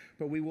doing,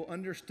 but we will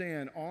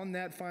understand on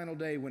that final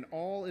day when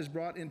all is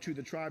brought into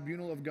the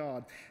tribunal of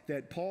God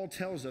that Paul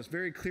tells us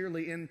very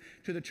clearly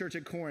into the church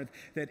at Corinth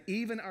that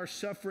even our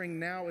suffering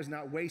now is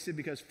not wasted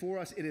because for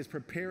us it is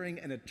preparing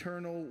an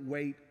eternal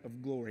weight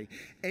of glory.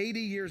 80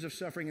 years of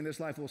suffering in this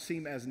life will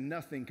seem as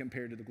nothing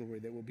compared to the glory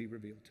that will be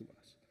revealed to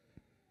us.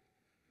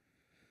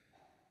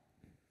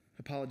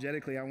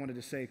 Apologetically, I wanted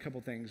to say a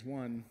couple things.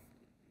 One,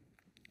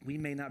 We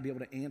may not be able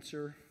to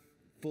answer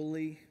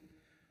fully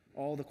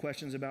all the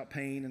questions about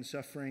pain and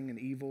suffering and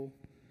evil,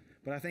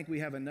 but I think we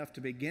have enough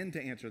to begin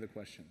to answer the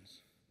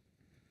questions.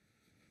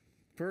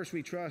 First,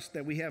 we trust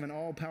that we have an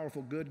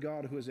all-powerful good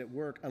God who is at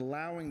work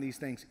allowing these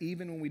things,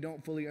 even when we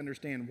don't fully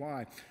understand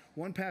why.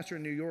 One pastor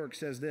in New York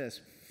says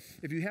this: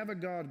 if you have a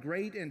God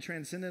great and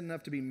transcendent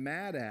enough to be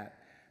mad at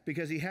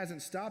because he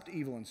hasn't stopped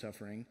evil and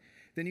suffering,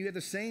 then you at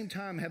the same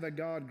time have a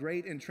God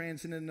great and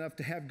transcendent enough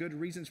to have good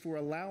reasons for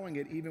allowing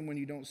it even when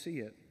you don't see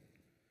it.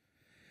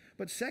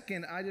 But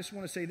second, I just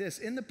want to say this: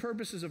 in the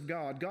purposes of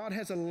God, God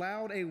has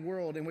allowed a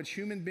world in which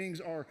human beings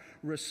are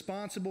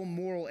responsible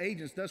moral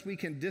agents. Thus, we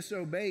can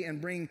disobey and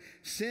bring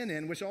sin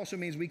in, which also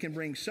means we can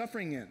bring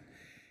suffering in.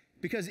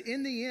 Because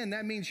in the end,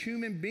 that means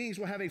human beings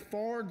will have a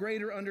far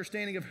greater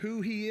understanding of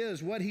who he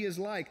is, what he is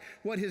like,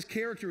 what his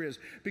character is.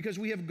 Because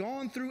we have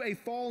gone through a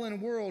fallen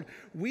world,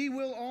 we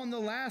will on the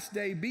last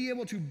day be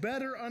able to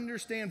better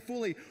understand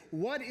fully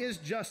what is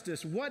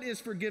justice, what is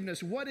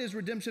forgiveness, what is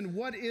redemption,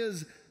 what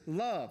is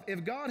love.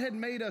 If God had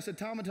made us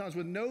automatons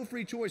with no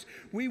free choice,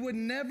 we would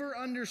never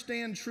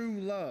understand true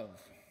love,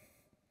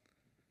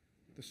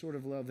 the sort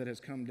of love that has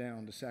come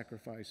down to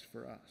sacrifice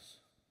for us.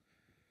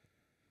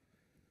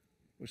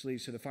 Which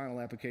leads to the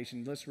final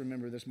application. Let's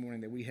remember this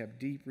morning that we have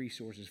deep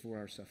resources for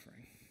our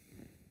suffering.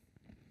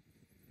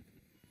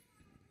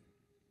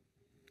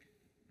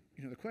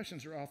 You know, the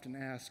questions are often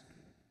asked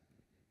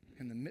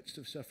in the midst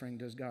of suffering: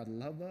 does God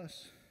love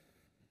us?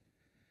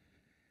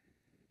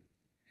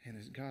 And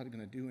is God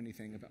going to do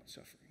anything about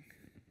suffering?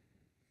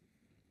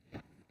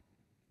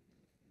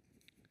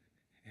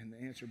 And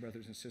the answer,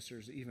 brothers and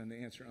sisters, even the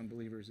answer,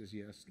 unbelievers, is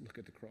yes. Look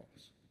at the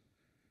cross.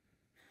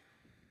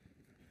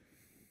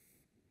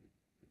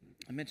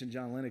 I mentioned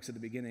John Lennox at the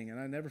beginning, and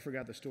I never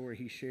forgot the story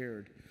he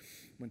shared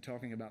when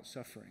talking about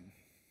suffering.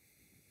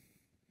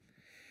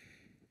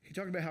 He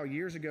talked about how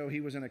years ago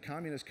he was in a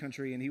communist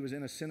country and he was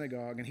in a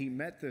synagogue and he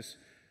met this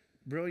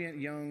brilliant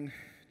young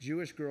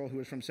Jewish girl who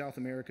was from South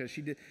America.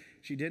 She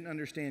didn't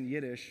understand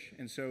Yiddish,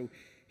 and so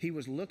he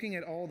was looking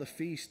at all the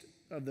feast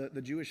of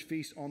the Jewish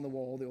feast on the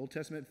wall, the Old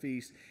Testament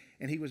feast,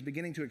 and he was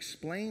beginning to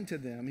explain to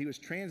them. He was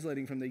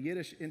translating from the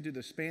Yiddish into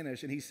the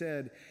Spanish, and he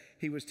said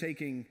he was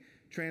taking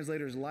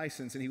translator's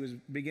license, and he was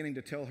beginning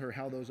to tell her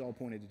how those all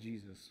pointed to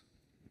Jesus.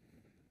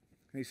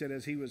 And he said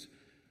as he was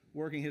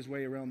working his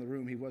way around the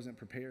room, he wasn't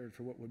prepared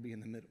for what would be in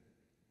the middle.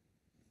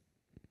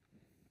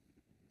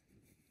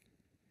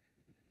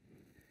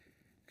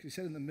 He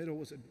said in the middle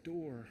was a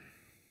door,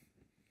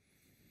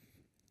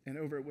 and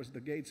over it was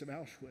the gates of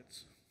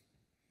Auschwitz.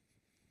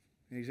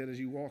 And he said as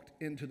you walked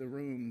into the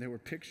room, there were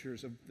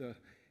pictures of the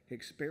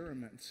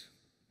experiments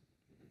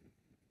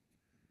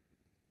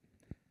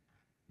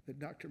that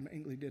Dr.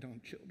 Mangley did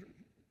on children.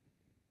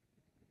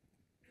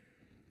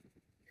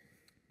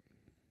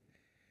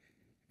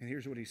 And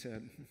here's what he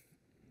said.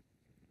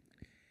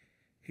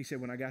 He said,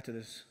 when I got to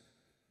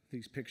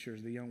these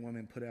pictures, the young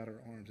woman put out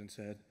her arms and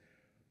said,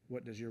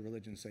 "What does your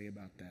religion say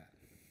about that?"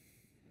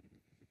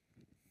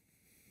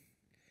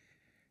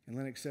 And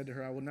Lennox said to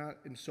her, "I will not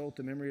insult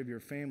the memory of your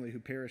family who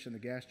perished in the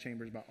gas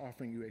chambers by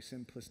offering you a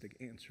simplistic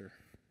answer."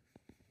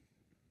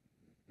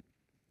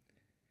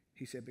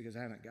 He said, "Because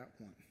I haven't got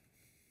one."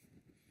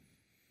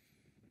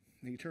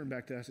 And he turned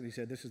back to us and he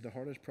said, "This is the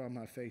hardest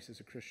problem I face as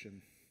a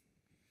Christian.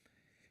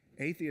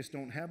 Atheists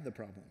don't have the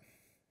problem.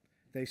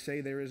 They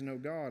say there is no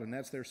God, and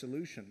that's their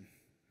solution.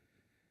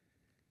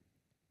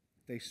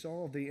 They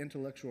solve the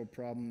intellectual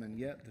problem, and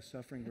yet the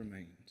suffering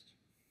remains."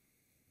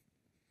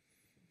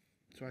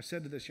 So I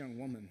said to this young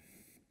woman,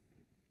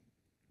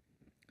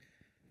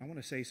 I want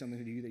to say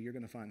something to you that you're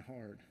going to find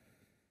hard.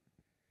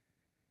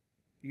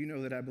 You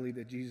know that I believe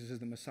that Jesus is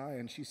the Messiah.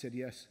 And she said,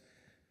 "Yes,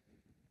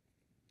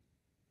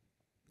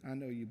 I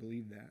know you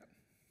believe that."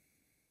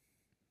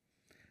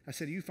 I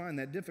said, "You find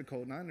that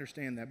difficult, and I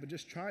understand that, but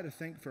just try to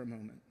think for a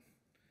moment.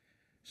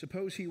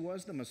 Suppose he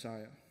was the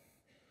Messiah.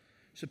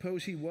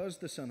 Suppose he was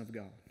the Son of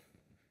God.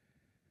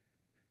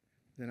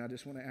 Then I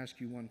just want to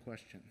ask you one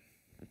question.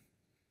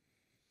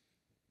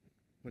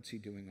 What's he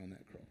doing on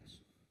that cross?"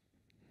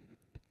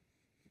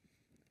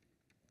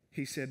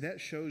 He said,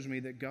 "That shows me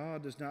that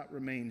God does not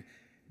remain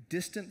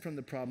distant from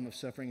the problem of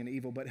suffering and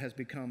evil, but has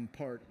become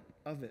part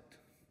of it."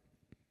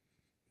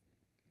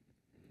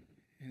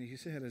 And he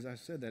said, as I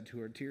said that to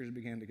her, tears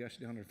began to gush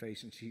down her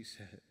face, and she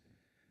said,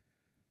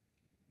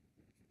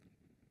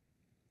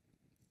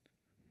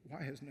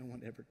 "Why has no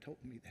one ever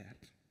told me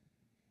that?"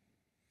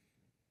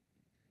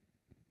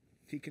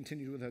 He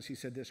continued with us. He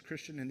said this,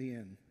 "Christian, in the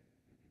end,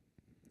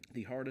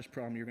 the hardest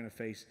problem you're going to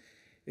face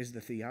is the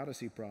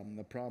theodicy problem,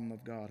 the problem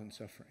of God and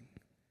suffering.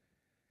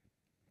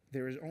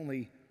 There is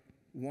only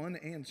one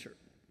answer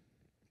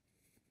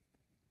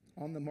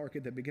on the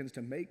market that begins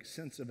to make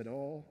sense of it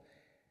all,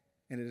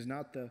 and it is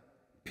not the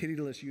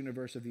pitiless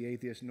universe of the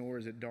atheist, nor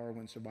is it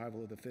Darwin's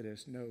survival of the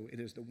fittest. No, it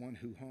is the one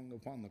who hung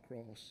upon the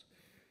cross,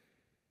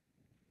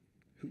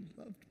 who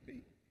loved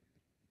me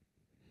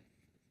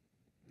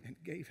and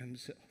gave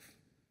himself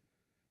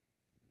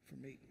for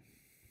me."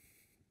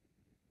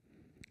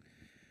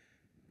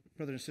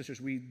 Brothers and sisters,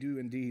 we do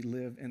indeed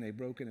live in a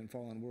broken and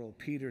fallen world.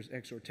 Peter's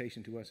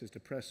exhortation to us is to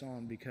press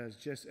on because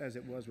just as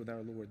it was with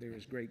our Lord, there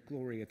is great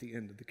glory at the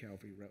end of the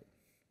Calvary Road.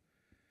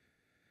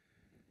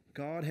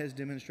 God has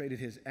demonstrated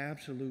his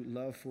absolute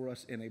love for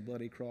us in a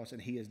bloody cross,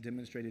 and he has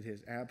demonstrated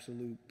his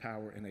absolute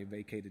power in a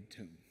vacated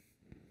tomb.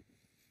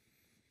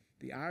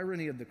 The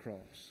irony of the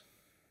cross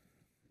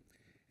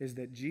is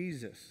that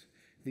Jesus,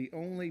 the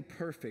only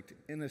perfect,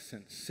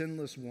 innocent,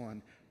 sinless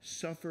one,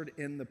 suffered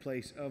in the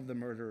place of the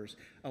murderers,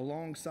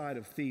 alongside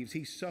of thieves.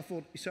 He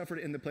suffered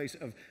in the place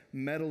of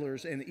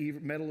meddlers and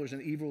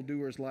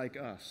evildoers like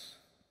us.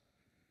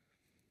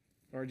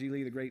 R.G.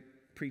 Lee, the great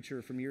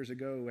preacher from years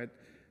ago at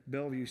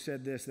Bellevue,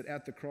 said this, that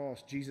at the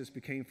cross, Jesus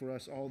became for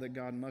us all that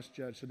God must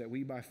judge so that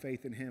we by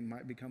faith in him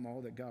might become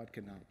all that God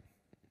cannot.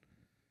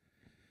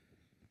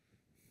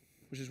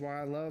 Which is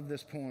why I love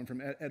this poem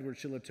from Edward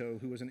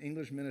Shillitoe, who was an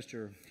English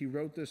minister. He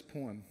wrote this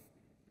poem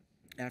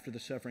after the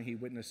suffering he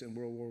witnessed in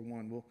World War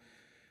I. We'll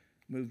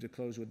move to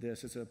close with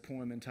this. It's a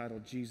poem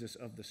entitled Jesus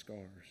of the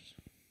Scars.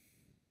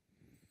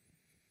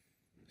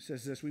 It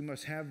says this, we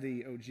must have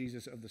thee, O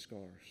Jesus of the scars.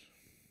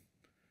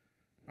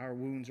 Our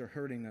wounds are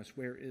hurting us.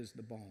 Where is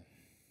the balm?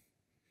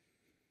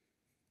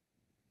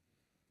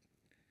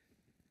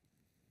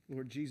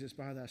 Lord Jesus,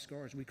 by thy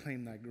scars we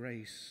claim thy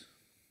grace.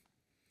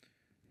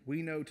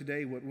 We know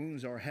today what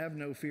wounds are. Have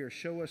no fear.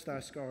 Show us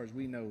thy scars.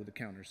 We know the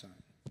countersign.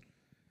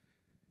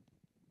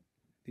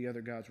 The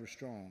other gods were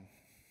strong,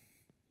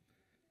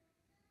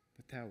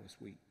 but thou wast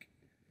weak.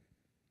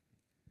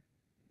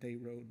 They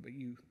rode, but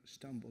you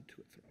stumbled to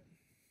a throne.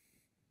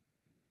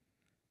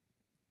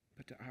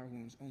 But to our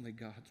wounds, only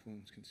God's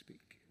wounds can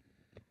speak.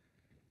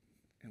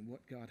 And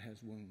what God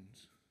has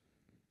wounds,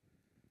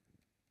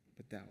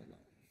 but thou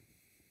alone.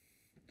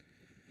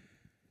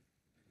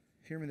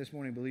 Hear me this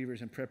morning,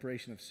 believers, in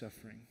preparation of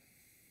suffering.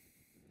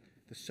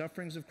 The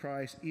sufferings of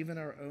Christ, even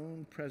our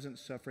own present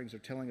sufferings, are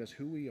telling us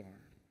who we are.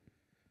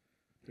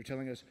 They're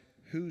telling us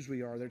whose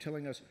we are. They're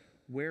telling us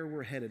where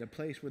we're headed, a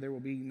place where there will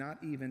be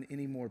not even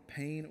any more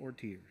pain or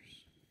tears.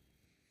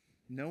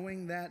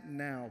 Knowing that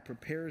now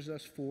prepares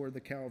us for the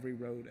Calvary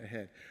Road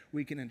ahead.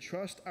 We can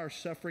entrust our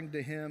suffering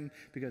to him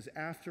because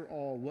after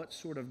all, what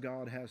sort of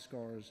God has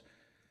scars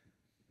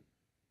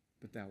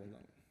but thou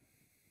alone?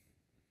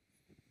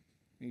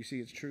 And you see,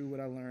 it's true what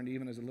I learned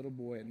even as a little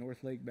boy at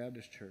North Lake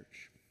Baptist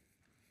Church.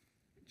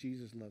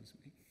 Jesus loves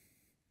me.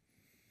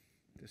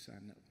 This I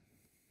know.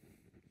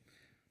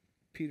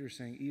 Peter's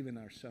saying even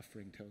our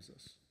suffering tells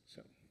us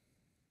so.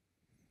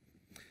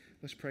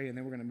 Let's pray, and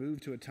then we're going to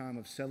move to a time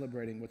of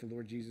celebrating what the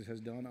Lord Jesus has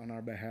done on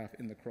our behalf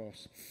in the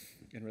cross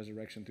and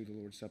resurrection through the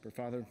Lord's Supper.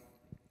 Father,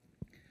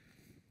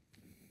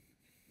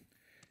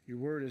 your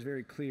word is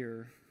very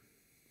clear.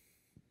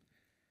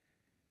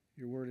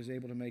 Your word is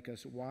able to make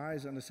us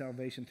wise unto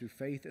salvation through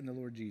faith in the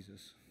Lord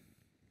Jesus.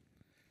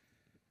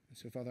 And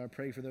so, Father, I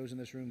pray for those in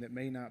this room that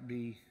may not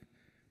be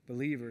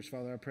believers.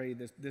 Father, I pray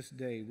that this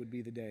day would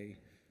be the day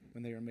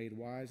when they are made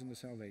wise unto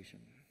salvation.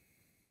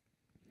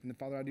 And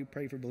Father, I do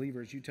pray for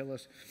believers. You tell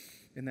us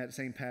in that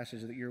same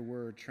passage that your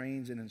word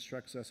trains and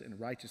instructs us in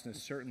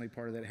righteousness. Certainly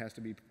part of that has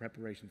to be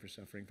preparation for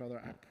suffering.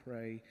 Father, I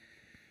pray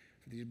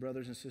for these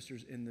brothers and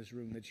sisters in this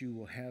room that you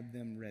will have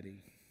them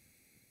ready.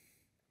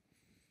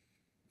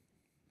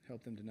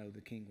 Help them to know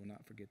the King will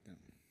not forget them.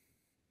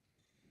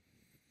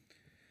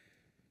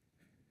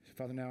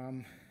 Father, now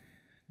I'm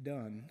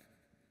done.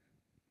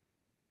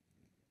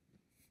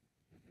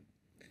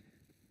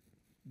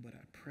 But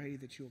I pray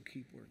that you'll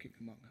keep working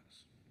among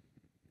us.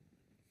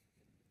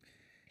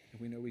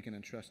 And we know we can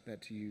entrust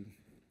that to you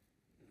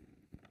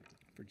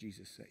for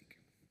Jesus' sake.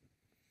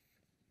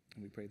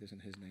 And we pray this in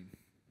his name.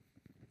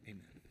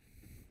 Amen.